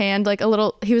throw your hand like a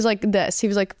little, he was like this, he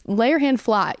was like, lay your hand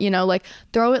flat, you know, like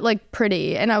throw it like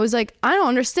pretty. And I was like, I don't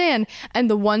understand. And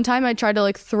the one time I tried to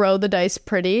like throw the dice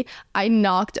pretty, I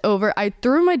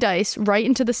threw my dice right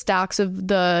into the stacks of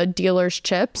the dealer's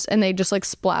chips and they just like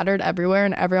splattered everywhere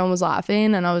and everyone was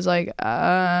laughing. And I was like,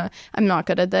 I'm not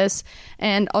good at this.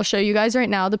 And I'll show you guys right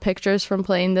now the pictures from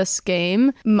playing this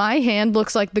game. My hand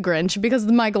looks like the Grinch because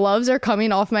my gloves are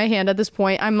coming off my hand at this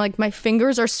point. I'm like, my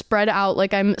fingers are spread out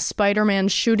like I'm Spider-Man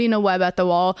shooting a web at the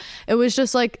wall. It was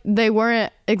just like, they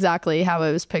weren't exactly how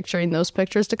I was picturing those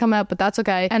pictures to come out, but that's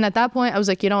okay. And at that point I was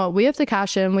like, you know what, we have to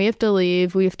cash in, we have to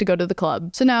leave, we have to go to the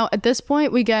club. So now at this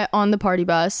point we get on the party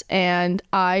bus and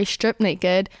I strip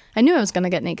naked. I knew I was gonna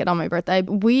get naked on my birthday.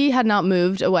 We had not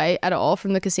moved away at all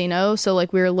from the casino, so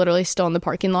like we were literally still in the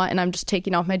parking lot and I'm just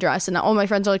taking off my dress and all my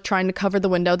friends are like trying to cover the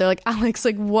window. They're like, Alex,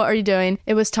 like, what are you doing?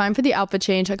 It was time for the outfit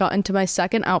change. I got into my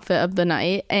second outfit of the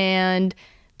night and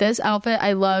this outfit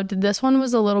I loved. This one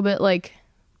was a little bit like,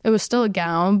 it was still a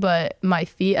gown, but my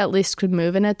feet at least could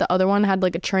move in it. The other one had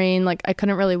like a train, like I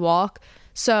couldn't really walk.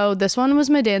 So this one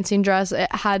was my dancing dress.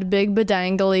 It had big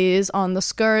bedanglies on the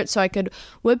skirt so I could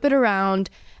whip it around.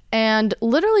 And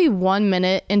literally 1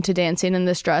 minute into dancing in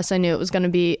this dress, I knew it was going to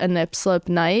be a nip slip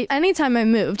night. Anytime I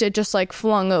moved, it just like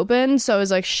flung open. So I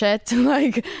was like, shit,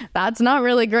 like that's not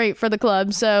really great for the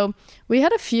club. So we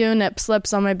had a few nip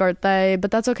slips on my birthday,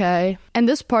 but that's okay. And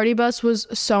this party bus was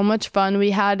so much fun.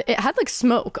 It had like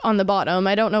smoke on the bottom.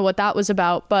 I don't know what that was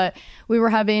about, but we were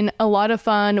having a lot of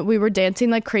fun. We were dancing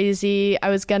like crazy. I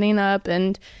was getting up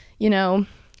and, you know,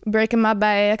 breaking my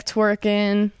back,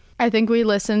 twerking. I think we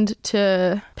listened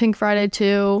to Pink Friday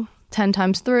 2 10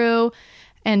 times through,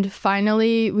 and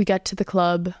finally we get to the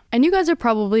club. And you guys are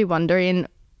probably wondering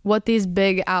what these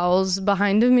big owls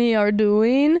behind me are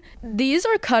doing. These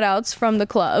are cutouts from the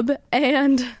club,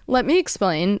 and let me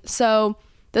explain. So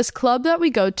this club that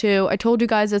we go to, I told you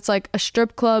guys it's like a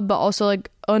strip club, but also like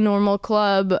a normal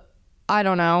club. I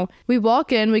don't know. We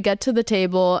walk in, we get to the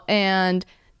table, and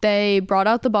they brought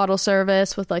out the bottle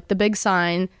service with like the big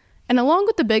sign. And along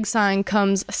with the big sign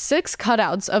comes 6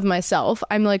 cutouts of myself.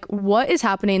 I'm like, what is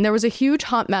happening? There was a huge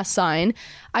hot mess sign.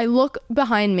 I look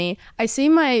behind me. I see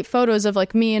my photos of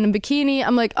like me in a bikini.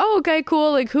 I'm like, oh, okay,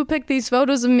 cool. Like, who picked these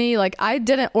photos of me? Like, I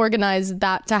didn't organize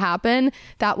that to happen.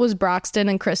 That was Braxton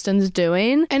and Kristen's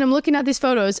doing. And I'm looking at these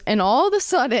photos and all of a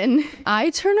sudden I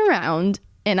turn around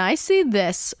and I see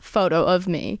this photo of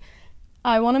me.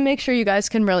 I want to make sure you guys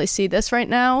can really see this right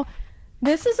now.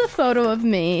 This is a photo of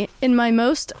me in my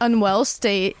most unwell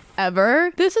state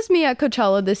ever. This is me at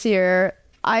Coachella this year.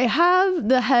 I have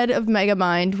the head of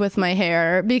Megamind with my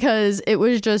hair because it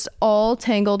was just all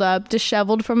tangled up,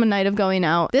 disheveled from a night of going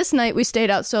out. This night we stayed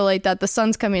out so late that the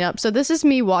sun's coming up. So this is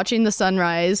me watching the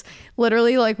sunrise.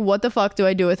 Literally like, what the fuck do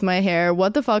I do with my hair?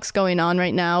 What the fuck's going on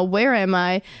right now? Where am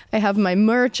I? I have my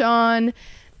merch on.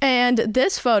 And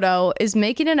this photo is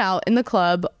making it out in the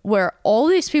club where all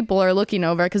these people are looking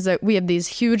over because we have these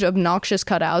huge obnoxious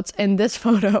cutouts, and this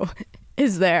photo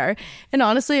is there. And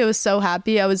honestly, I was so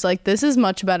happy. I was like, this is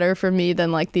much better for me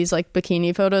than like these like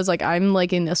bikini photos. Like, I'm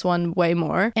liking this one way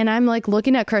more. And I'm like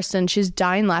looking at Kristen, she's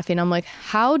dying laughing. I'm like,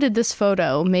 how did this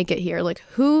photo make it here? Like,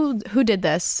 who did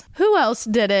this? Who else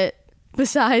did it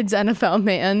besides NFL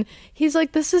Man? He's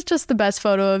like, this is just the best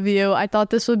photo of you. I thought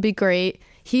this would be great.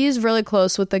 He's really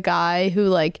close with the guy who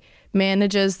like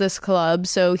manages this club,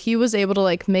 so he was able to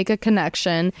like make a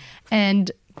connection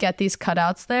and get these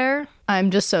cutouts there. I'm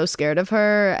just so scared of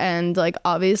her, and like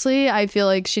obviously I feel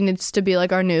like she needs to be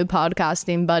like our new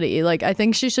podcasting buddy. Like, I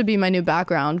think she should be my new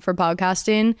background for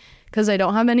podcasting because I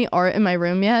don't have any art in my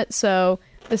room yet, so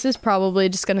this is probably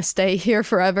just gonna stay here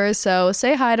forever. So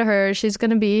say hi to her. She's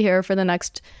gonna be here for the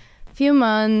next few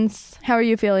months. How are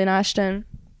you feeling, Ashton?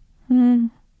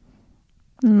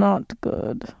 Not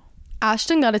good.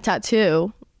 Ashton got a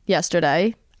tattoo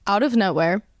yesterday, out of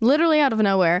nowhere, literally out of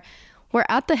nowhere. We're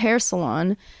at the hair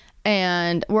salon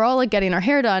and we're all like getting our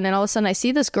hair done, and all of a sudden I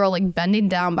see this girl like bending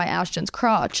down by Ashton's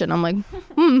crotch, and I'm like,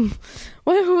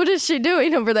 what is she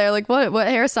doing over there? Like, what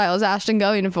hairstyle is Ashton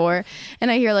going for? And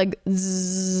I hear like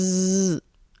zzz.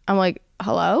 I'm like,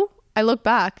 hello? I look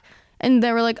back and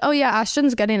they were like, oh yeah,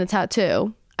 Ashton's getting a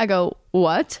tattoo. I go,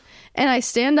 what? And I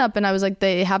stand up and I was like,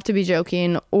 they have to be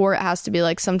joking, or it has to be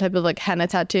like some type of like henna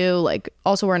tattoo. Like,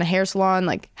 also we're in a hair salon.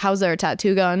 Like, how's there a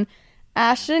tattoo gun?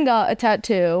 Ashton got a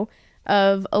tattoo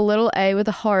of a little A with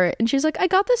a heart. And she's like, I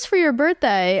got this for your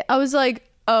birthday. I was like,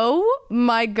 oh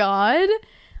my God.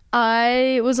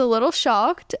 I was a little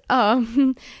shocked.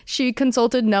 She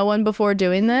consulted no one before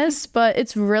doing this, but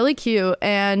it's really cute.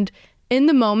 And in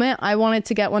the moment, I wanted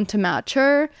to get one to match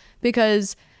her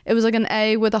because it was like an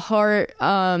A with a heart,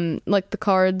 like the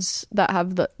cards that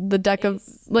have the deck of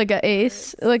like an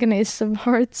ace of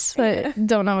hearts. I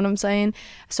don't know what I'm saying.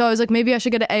 So I was like, maybe I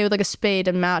should get an A with like a spade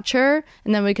and match her,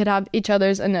 and then we could have each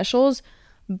other's initials.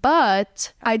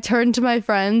 But I turned to my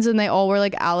friends and they all were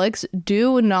like, Alex,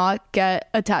 do not get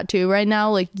a tattoo right now.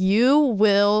 Like, you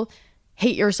will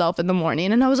hate yourself in the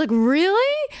morning. And I was like,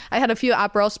 really? I had a few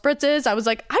Aperol spritzes. I was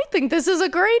like, I think this is a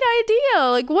great idea.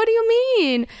 Like, what do you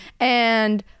mean?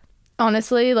 And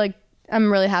honestly, like,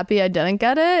 I'm really happy I didn't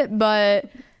get it, but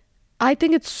I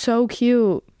think it's so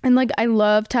cute. And like, I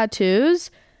love tattoos.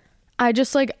 I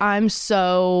just like, I'm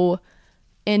so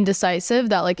indecisive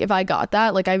that like, if I got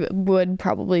that, like, I would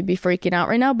probably be freaking out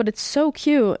right now, but it's so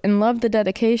cute and love the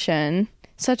dedication.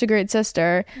 Such a great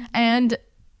sister. And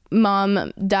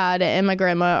Mom, Dad, and my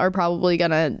grandma are probably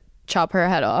gonna chop her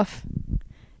head off.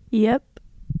 Yep.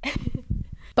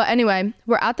 But anyway,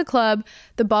 we're at the club.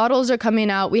 The bottles are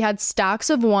coming out. We had stacks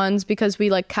of ones because we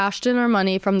like cashed in our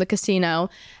money from the casino,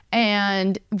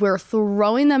 and we're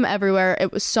throwing them everywhere.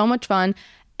 It was so much fun.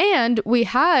 And we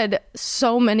had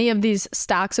so many of these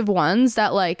stacks of ones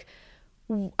that like,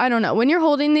 I don't know, when you're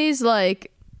holding these,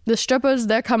 like, the strippers,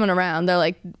 they're coming around. They're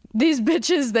like, these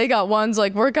bitches, they got ones,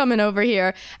 like, we're coming over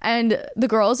here. And the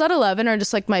girls at 11 are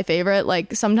just like my favorite.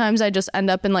 Like, sometimes I just end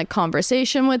up in like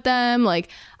conversation with them. Like,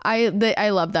 I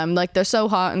love them. Like, they're so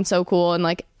hot and so cool and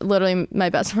like literally my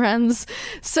best friends.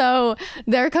 So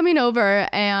they're coming over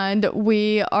and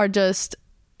we are just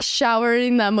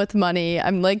showering them with money.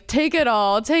 I'm like, take it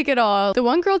all, take it all. The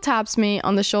one girl taps me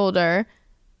on the shoulder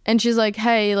and she's like,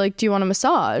 hey, like, do you want a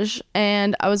massage?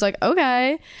 And I was like,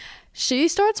 okay. She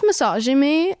starts massaging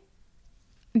me.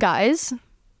 Guys,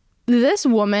 this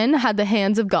woman had the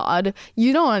hands of God.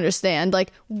 You don't understand.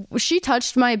 Like, she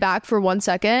touched my back for 1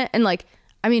 second, and like,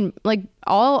 I mean, like,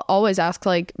 I'll always ask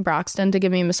like Braxton to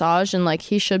give me a massage, and like,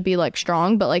 he should be like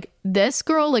strong, but like, this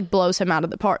girl like blows him out of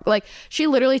the park. Like, she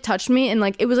literally touched me and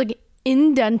like, it was like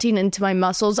indenting into my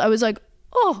muscles. I was like,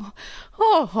 oh.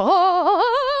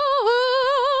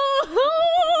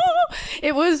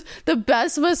 It was the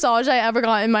best massage I ever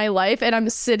got in my life. And I'm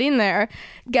sitting there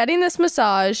getting this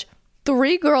massage.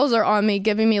 3 girls are on me,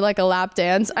 giving me like a lap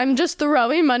dance. I'm just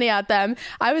throwing money at them.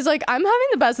 I was like, I'm having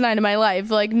the best night of my life.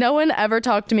 Like, no one ever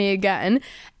talked to me again.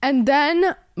 And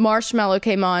then Marshmello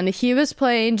came on. He was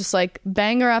playing just like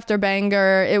banger after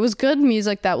banger. It was good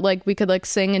music that like we could like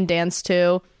sing and dance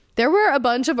to. There were a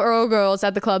bunch of Earl girls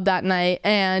at the club that night,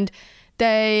 and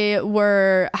They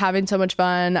were having so much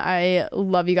fun. I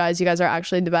love you guys. You guys are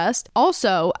actually the best.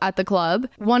 Also, at the club,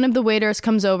 one of the waiters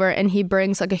comes over and he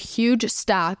brings like a huge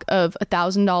stack of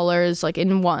 $1,000 like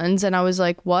in ones. And I was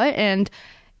like, what? And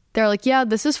they're like, yeah,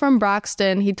 this is from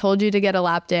Braxton. He told you to get a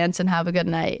lap dance and have a good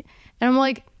night. And I'm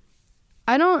like,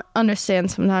 I don't understand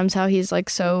sometimes how he's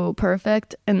like so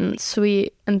perfect and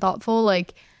sweet and thoughtful.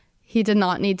 Like, he did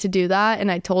not need to do that. And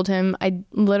I told him I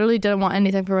literally didn't want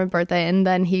anything for my birthday. And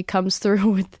then he comes through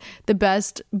with the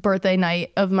best birthday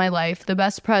night of my life, the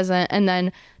best present, and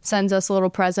then sends us a little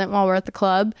present while we're at the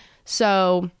club.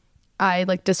 So I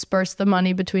like dispersed the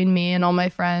money between me and all my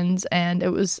friends, and it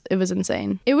was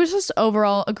insane. It was just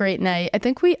overall a great night. I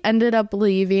think we ended up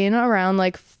leaving around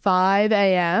like 5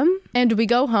 a.m. and we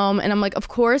go home and I'm like, of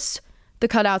course the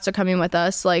cutouts are coming with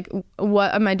us. Like,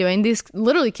 what am I doing? These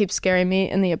literally keep scaring me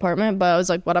in the apartment, but I was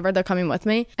like, whatever, they're coming with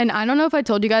me. And I don't know if I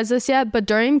told you guys this yet, but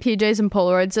during PJs and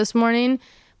Polaroids this morning,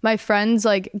 my friends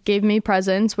like gave me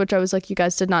presents, which I was like, you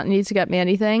guys did not need to get me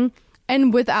anything.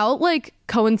 And without like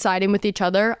coinciding with each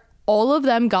other, all of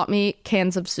them got me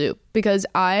cans of soup because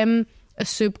I'm a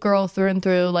soup girl through and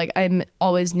through. Like, I'm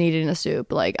always needing a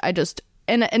soup. Like, I just,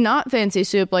 and not fancy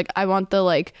soup. Like, I want the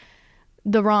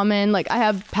ramen. Like, I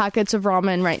have packets of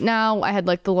ramen right now. I had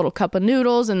like the little cup of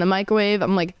noodles in the microwave.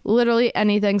 I'm like, literally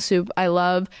anything soup I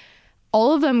love.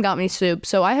 All of them got me soup.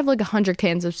 So I have like 100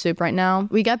 cans of soup right now.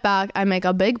 We get back, I make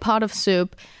a big pot of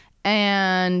soup.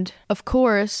 And of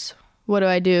course, what do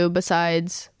I do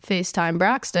besides FaceTime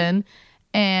Braxton?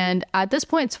 And at this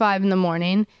point, it's 5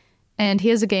 a.m. and he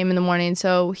has a game in the morning.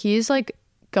 So he's like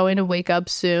going to wake up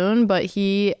soon, but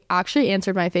he actually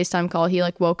answered my FaceTime call. He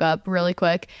like woke up really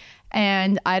quick.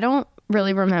 And I don't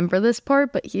really remember this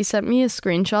part, but he sent me a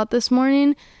screenshot this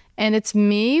morning and it's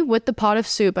me with the pot of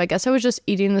soup. I guess I was just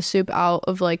eating the soup out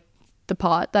of like the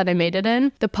pot that I made it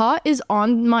in. The pot is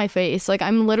on my face. Like,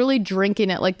 I'm literally drinking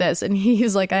it like this. And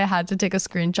he's like, I had to take a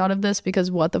screenshot of this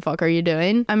because what the fuck are you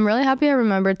doing? I'm really happy I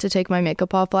remembered to take my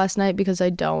makeup off last night because I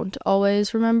don't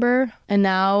always remember. And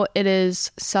now it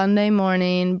is Sunday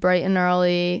morning, bright and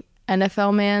early.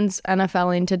 NFL man's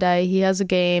NFLing today. He has a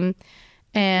game.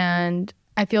 And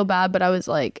I feel bad, but I was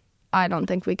like, I don't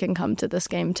think we can come to this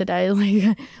game today.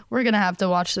 Like, we're going to have to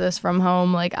watch this from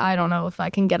home. Like, I don't know if I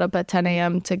can get up at 10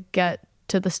 a.m. to get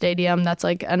to the stadium that's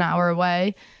like an hour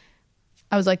away.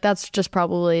 I was like, that's just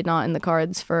probably not in the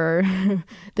cards for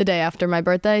the day after my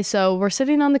birthday. So we're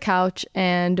sitting on the couch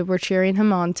and we're cheering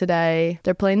him on today.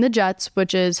 They're playing the Jets,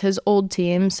 which is his old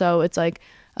team. So it's like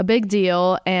a big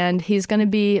deal. And he's going to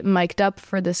be mic'd up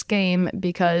for this game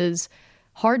because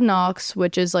Hard Knocks,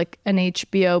 which is like an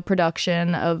HBO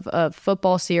production of a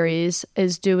football series,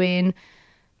 is doing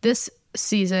this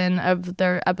season of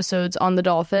their episodes on the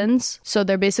Dolphins. So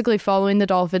they're basically following the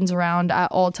Dolphins around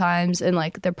at all times in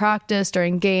like their practice,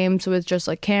 during games, with just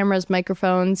like cameras,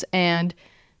 microphones. And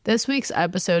this week's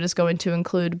episode is going to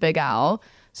include Big Al.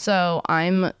 So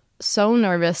I'm so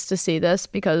nervous to see this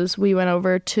because we went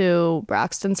over to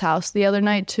Braxton's house the other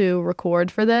night to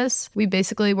record for this. We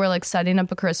basically were like setting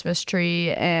up a Christmas tree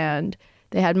and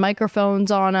they had microphones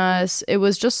on us. It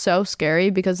was just so scary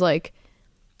because like,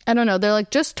 I don't know, they're like,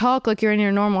 just talk like you're in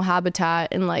your normal habitat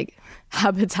and like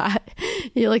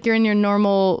you're in your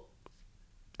normal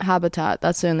habitat.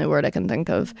 That's the only word I can think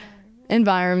of.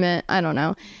 Environment. I don't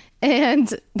know.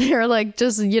 And they're like,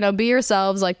 just, you know, be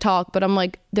yourselves, like talk. But I'm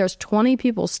like, there's 20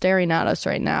 people staring at us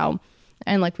right now.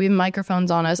 And like, we have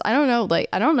microphones on us. I don't know. Like,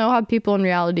 I don't know how people in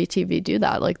reality TV do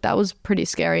that. Like, that was pretty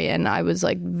scary. And I was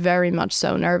like very much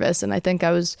so nervous. And I think I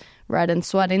was red and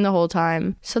sweating the whole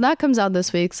time. So that comes out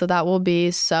this week. So that will be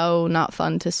so not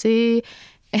fun to see.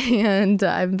 And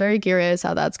I'm very curious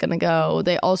how that's going to go.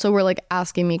 They also were like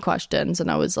asking me questions.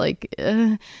 And I was like,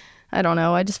 I don't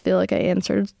know. I just feel like I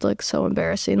answered like so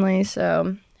embarrassingly.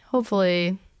 So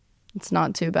hopefully it's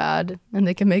not too bad and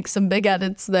they can make some big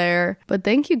edits there. But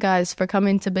thank you guys for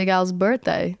coming to Big Al's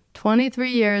birthday.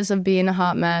 23 years of being a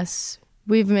hot mess.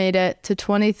 We've made it to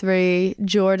 23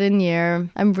 Jordan year.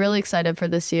 I'm really excited for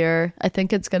this year. I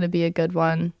think it's going to be a good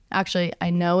one. Actually, I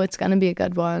know it's going to be a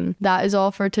good one. That is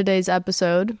all for today's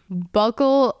episode.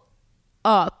 Buckle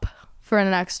up for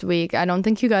next week. I don't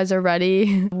think you guys are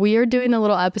ready. We are doing a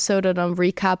little episode on a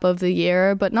recap of the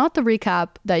year, but not the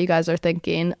recap that you guys are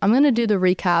thinking. I'm going to do the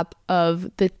recap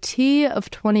of the tea of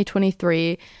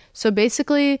 2023. So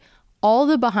basically all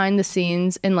the behind the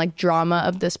scenes and like drama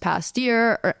of this past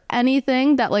year or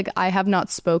anything that like I have not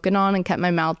spoken on and kept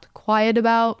my mouth quiet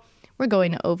about. We're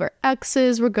going over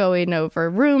exes, we're going over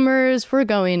rumors, we're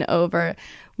going over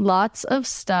lots of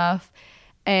stuff.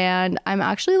 And I'm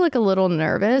actually like a little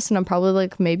nervous and I'm probably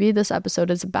like, maybe this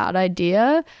episode is a bad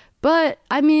idea. But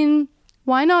I mean,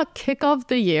 why not kick off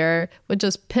the year with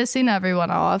just pissing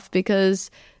everyone off,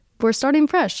 because we're starting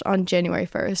fresh on January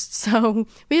 1st. So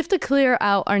we have to clear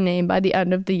out our name by the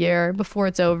end of the year before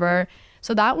it's over.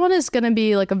 So that one is going to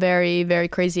be like a very, very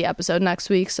crazy episode next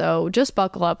week. So just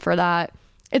buckle up for that.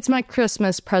 It's my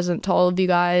Christmas present to all of you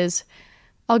guys.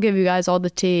 I'll give you guys all the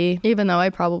tea, even though I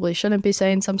probably shouldn't be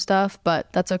saying some stuff,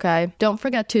 but that's okay. Don't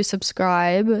forget to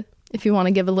subscribe if you want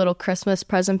to give a little Christmas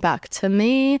present back to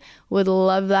me. Would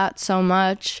love that so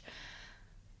much.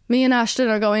 Me and Ashton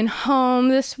are going home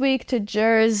this week to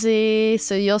Jersey,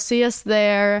 so you'll see us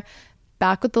there,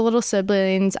 back with the little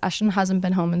siblings. Ashton hasn't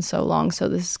been home in so long, so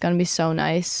this is going to be so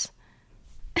nice.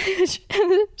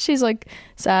 She's like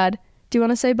sad. Do you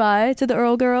want to say bye to the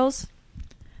Earl girls?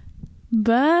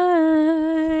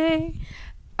 Bye.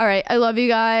 All right, I love you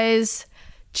guys.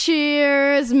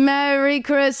 Cheers, Merry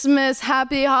Christmas,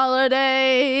 Happy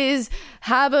Holidays,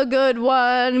 have a good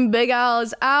one. Big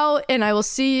Al's out, and I will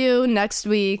see you next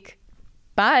week.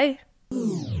 Bye.